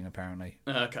pandemic thing, apparently.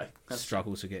 Okay.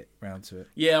 Struggle to get round to it.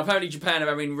 Yeah, apparently Japan are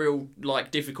having real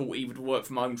difficulty with work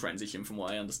from home transition, from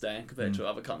what I understand, compared to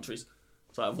other countries.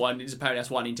 So apparently that's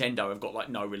why Nintendo have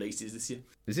got no releases this year.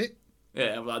 Is it?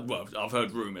 Yeah. Well, I've heard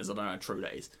rumours. I don't know how true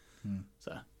that is.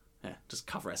 So yeah, just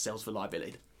cover ourselves for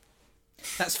liability.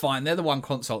 That's fine. They're the one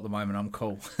console at the moment. I'm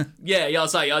cool. Yeah, I'll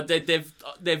say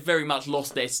they've very much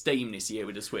lost their steam this year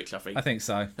with the Switch. I think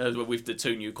so. With the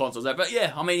 2 new consoles there, but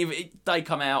yeah, I mean, if they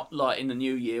come out in the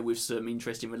new year with some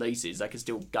interesting releases, they can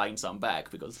still gain some back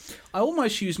because I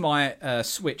almost use my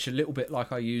Switch a little bit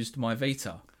like I used my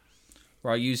Vita,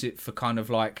 where I use it for kind of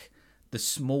like the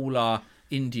smaller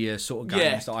India sort of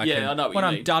games that I can. I know what when you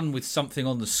I'm mean. done with something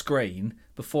on the screen,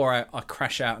 before I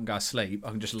crash out and go to sleep,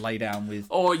 I can just lay down with.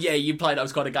 Oh yeah, you play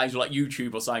those kind of games with like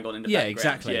YouTube or something on in the background.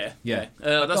 Exactly. Yeah.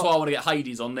 That's why I want to get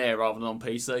Hades on there rather than on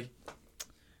PC.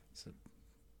 It's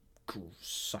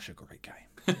such a great game.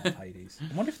 I love Hades.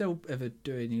 I wonder if they'll ever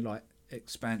do any like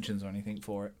expansions or anything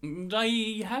for it.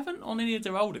 They haven't on any of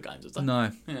their older games, have they?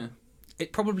 No. Yeah.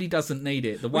 It probably doesn't need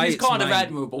it. The way it's kind of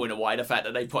admirable in a way, the fact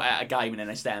that they put out a game and then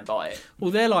they stand by it.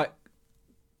 Well, they're like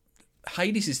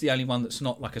Hades is the only one that's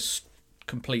not like a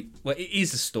complete. Well, it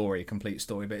is a complete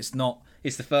story, but it's not.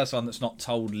 It's the first one that's not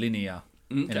told linear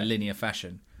in a linear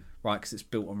fashion, right? Because it's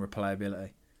built on replayability.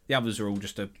 The others are all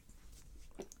just a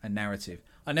narrative.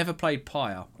 I never played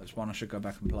Pyre. That's one I should go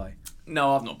back and play.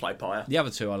 No, I've not played Pyre. The other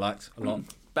two I liked a lot.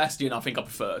 Bastion, I think I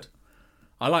preferred.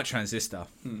 I like Transistor.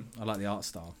 I like the art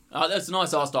style. That's a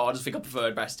nice art style. I just think I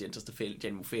preferred Bastion, just the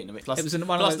general feeling of it. Plus, it was the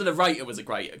narrator was a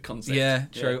great concept. Yeah,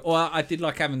 true. Or I did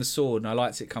like having the sword, and I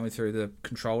liked it coming through the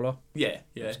controller. Yeah.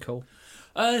 It was cool.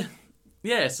 So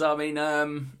I mean,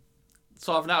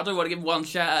 so I do want to give one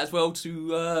shout out as well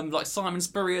to Simon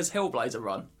Spurrier's Hellblazer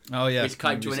run. Oh yeah, which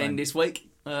came to an end this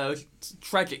week.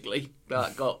 tragically,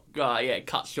 got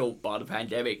cut short by the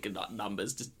pandemic and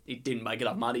numbers. Just it didn't make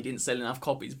enough money, didn't sell enough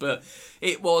copies. But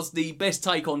it was the best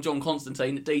take on John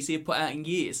Constantine that DC have put out in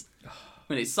years.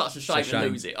 And it's such a shame to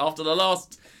lose it after the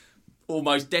last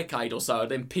almost decade or so of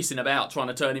them pissing about trying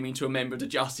to turn him into a member of the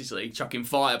Justice League, chucking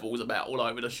fireballs about all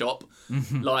over the shop.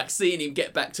 Like seeing him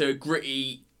get back to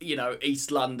gritty,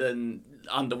 East London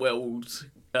underworld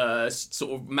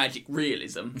sort of magic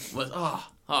realism was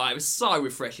it was so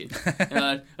refreshing.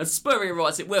 And Spurrier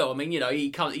writes it well. I mean,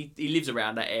 he lives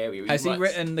around that area. Has he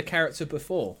written the character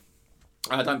before?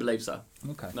 I don't believe so.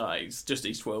 Okay. No, it's just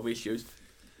these 12 issues.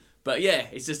 But yeah,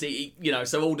 it's just,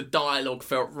 so all the dialogue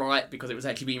felt right because it was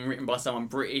actually being written by someone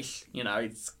British. It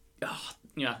was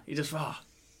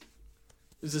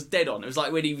just dead on. It was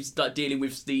like when he was like dealing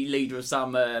with the leader of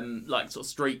some sort of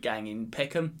street gang in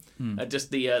Peckham, just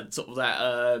the sort of that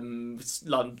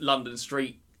London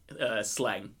street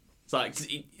slang. It's like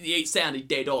it sounded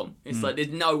dead on. It's like there's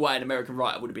no way an American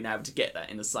writer would have been able to get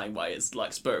that in the same way as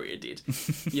like Spurrier did.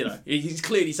 He's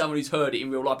clearly someone who's heard it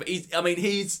in real life. But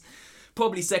he's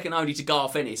probably second only to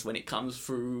Garth Ennis when it comes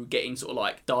through getting sort of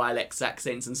like dialects,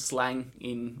 accents, and slang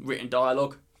in written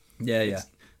dialogue. Yeah.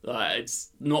 It's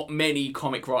not many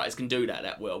comic writers can do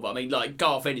that well. But I mean, like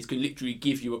Garth Ennis can literally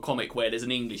give you a comic where there's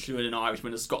an Englishman, an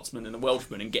Irishman, a Scotsman, and a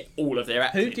Welshman, and get all of their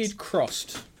accents. Who did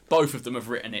Crossed? Both of them have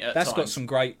written it. That's got some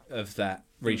great of that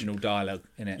regional dialogue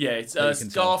in it. Yeah, it's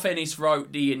Garth Ennis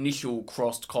wrote the initial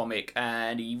Crossed comic,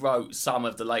 and he wrote some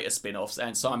of the later spin-offs.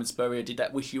 And Simon Spurrier did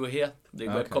that Wish You Were Here, the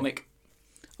webcomic.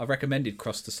 I recommended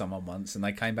Crossed to someone once, and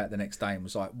they came back the next day and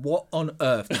was like, "What on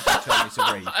earth did you tell me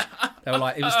to read?" They were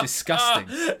like, "It was disgusting.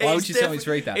 Why would you tell me to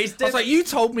read that?" I was like, "You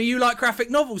told me you like graphic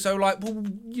novels." So like, well,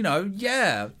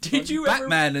 yeah. Did you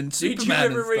Batman and Superman?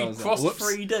 Did you ever read Crossed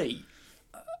 3D?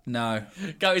 No.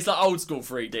 It's like old school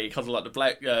 3D because of like the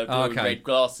black, blue and red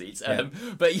glasses.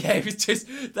 But yeah, it was just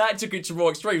that took it to raw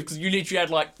extremes because you literally had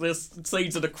like the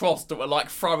scenes of the Cross that were like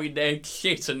throwing their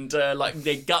shit and like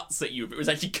their guts at you, but it was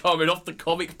actually coming off the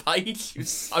comic page. It was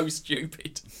so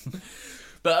stupid.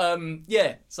 But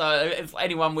so if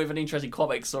anyone with an interest in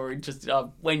comics or interested,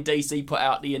 when DC put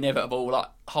out the inevitable like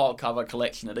hardcover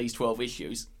collection of these 12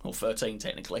 issues, or 13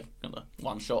 technically,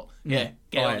 one shot, get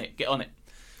on it.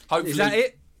 Hopefully, is that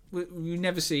it? We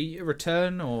never see a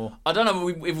return, or I don't know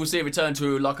if we'll see a return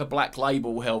to like a Black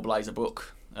Label Hellblazer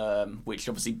book, which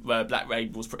obviously Black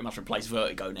Label's pretty much replaced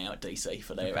Vertigo now at DC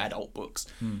for their adult books,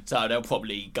 so they'll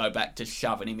probably go back to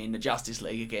shoving him in the Justice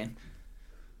League again.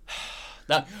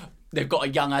 They've got a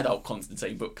young adult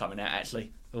Constantine book coming out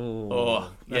actually.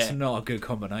 That's not a good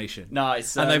combination. No,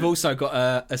 it's and they've also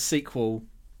got a sequel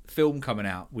film coming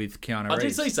out with Keanu Reeves. I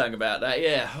did see something about that.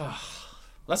 Yeah.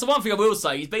 That's the one thing I will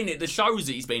say. The shows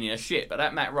that he's been in are shit, but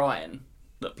that Matt Ryan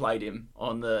that played him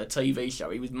on the TV show,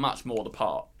 he was much more the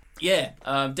part. Yeah,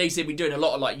 DC have been doing a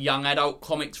lot of like young adult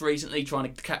comics recently,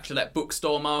 trying to capture that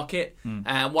bookstore market.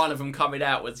 And one of them coming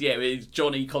out was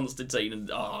Johnny Constantine,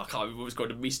 and I can't remember what it was called,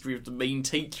 The Mystery of the Mean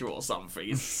Teacher or something.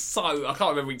 It's I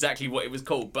can't remember exactly what it was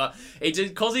called, but it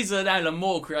just because he's an Alan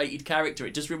Moore created character,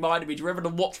 it just reminded me. Do you remember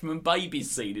the Watchmen babies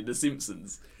scene in The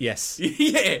Simpsons? Yes.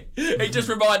 Yeah, it just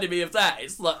reminded me of that.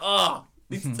 It's like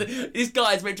this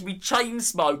guy is meant to be chain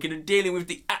smoking and dealing with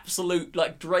the absolute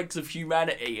like dregs of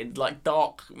humanity and like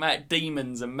dark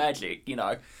demons and magic,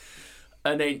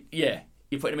 and then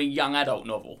you put him in a young adult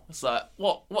novel. It's like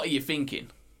what are you thinking?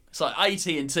 It's like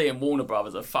AT&T and Warner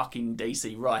Brothers are fucking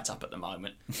DC right up at the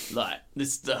moment. Like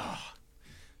this,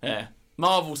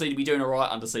 Marvel seem to be doing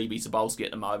alright under CB Cebulski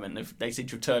at the moment. They seem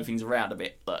to have turned things around a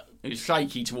bit, but it was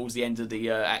shaky towards the end of the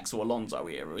Axel Alonso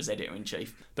era as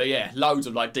editor-in-chief. But yeah, loads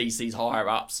of like DC's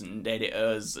higher-ups and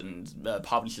editors and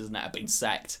publishers and that have been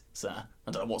sacked. So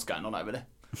I don't know what's going on over there.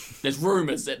 There's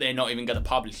rumours that they're not even going to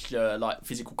publish like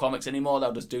physical comics anymore.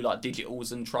 They'll just do like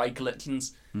digitals and trade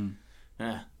collections.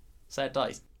 Yeah, sad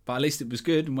days. But at least it was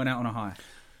good and went out on a high.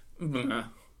 I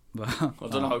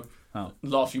don't know.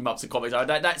 Last few months of comics,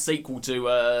 that sequel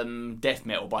to Death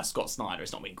Metal by Scott Snyder,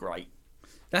 it's not been great.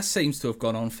 That seems to have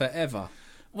gone on forever.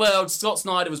 Well, Scott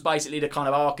Snyder was basically the kind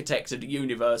of architect of the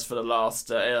universe for the last...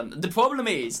 the problem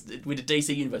is, with the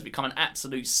DC universe, become an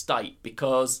absolute state,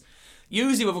 because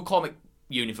usually with a comic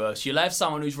universe, you'll have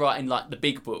someone who's writing like the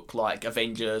big book, like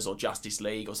Avengers or Justice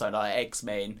League or something like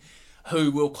X-Men, who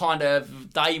will kind of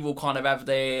have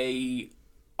their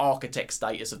architect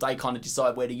status, if they kind of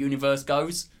decide where the universe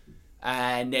goes.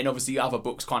 And then obviously other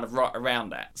books kind of right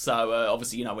around that. So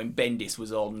obviously, you know, when Bendis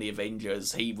was on the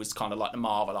Avengers, he was kind of like the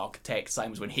Marvel architect.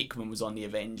 Same as when Hickman was on the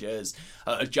Avengers.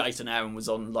 Jason Aaron was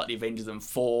on like the Avengers and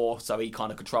Thor, so he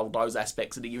kind of controlled those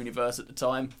aspects of the universe at the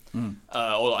time.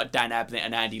 Or like Dan Abnett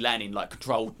and Andy Lanning like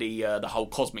controlled the whole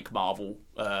cosmic Marvel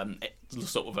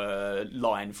sort of a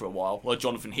line for a while. Well,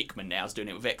 Jonathan Hickman now is doing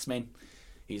it with X-Men.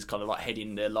 He's kind of like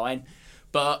heading the line,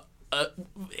 but.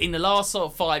 In the last sort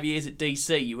of 5 years at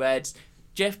DC, you had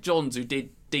Jeff Johns, who did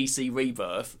DC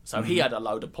Rebirth, so he had a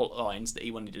load of plot lines that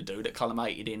he wanted to do that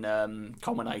culminated in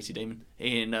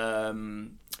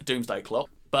Doomsday Clock.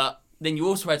 But then you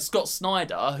also had Scott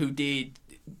Snyder, who did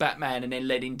Batman and then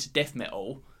led into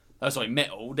Metal.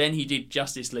 Then he did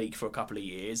Justice League for a couple of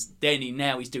years.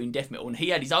 Now he's doing Death Metal, and he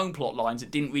had his own plot lines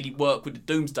that didn't really work with the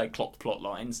Doomsday Clock plot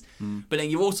lines. But then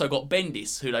you've also got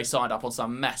Bendis, who they signed up on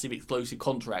some massive exclusive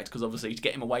contract because obviously to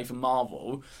get him away from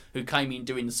Marvel, who came in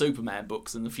doing the Superman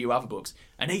books and a few other books,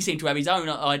 and he seemed to have his own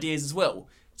ideas as well.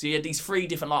 So you had these three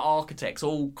different like architects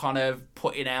all kind of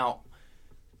putting out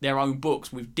their own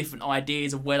books with different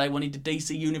ideas of where they wanted the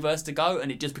DC universe to go,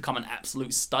 and it just become an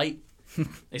absolute state.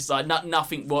 It's like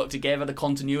nothing worked together. The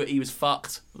continuity was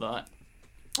fucked. Like,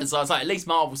 and so I was like, at least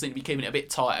Marvel seem to be keeping it a bit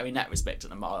tighter in that respect at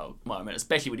the moment,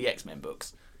 especially with the X-Men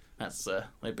books. That's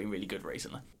they've been really good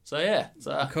recently. So yeah,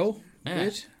 cool. Yeah.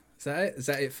 Good. Is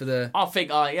that it for the? I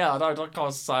think I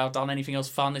can't say I've done anything else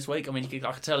fun this week. I mean,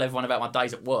 I could tell everyone about my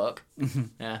days at work.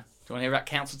 Yeah. Do you want to hear about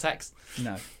council tax?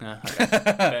 No. Okay.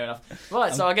 Fair enough.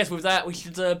 Right, so I guess with that, we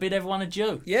should bid everyone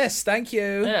adieu. Yes, thank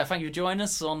you. Yeah, thank you for joining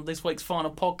us on this week's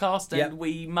final podcast. And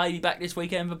we may be back this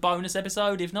weekend with a bonus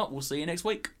episode. If not, we'll see you next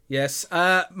week. Yes.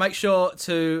 Make sure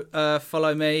to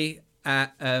follow me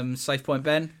at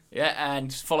SafePointBen. Yeah,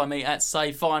 and follow me at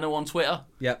SaveFinal on Twitter.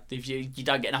 Yep. If you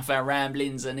don't get enough of our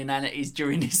ramblings and inanities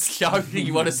during this show,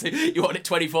 you want it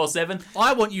 24/7.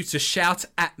 I want you to shout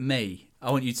at me.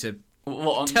 I want you to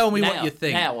tell me what you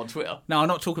think. Now on Twitter. No, I'm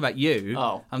not talking about you.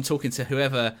 Oh. I'm talking to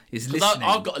whoever is listening.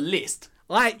 I've got a list.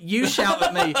 You shout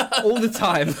at me all the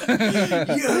time.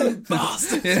 You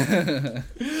bastard.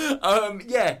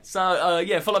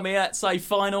 Follow me at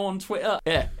SaveFinal on Twitter.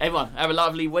 Yeah, everyone, have a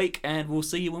lovely week and we'll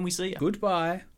see you when we see you. Goodbye.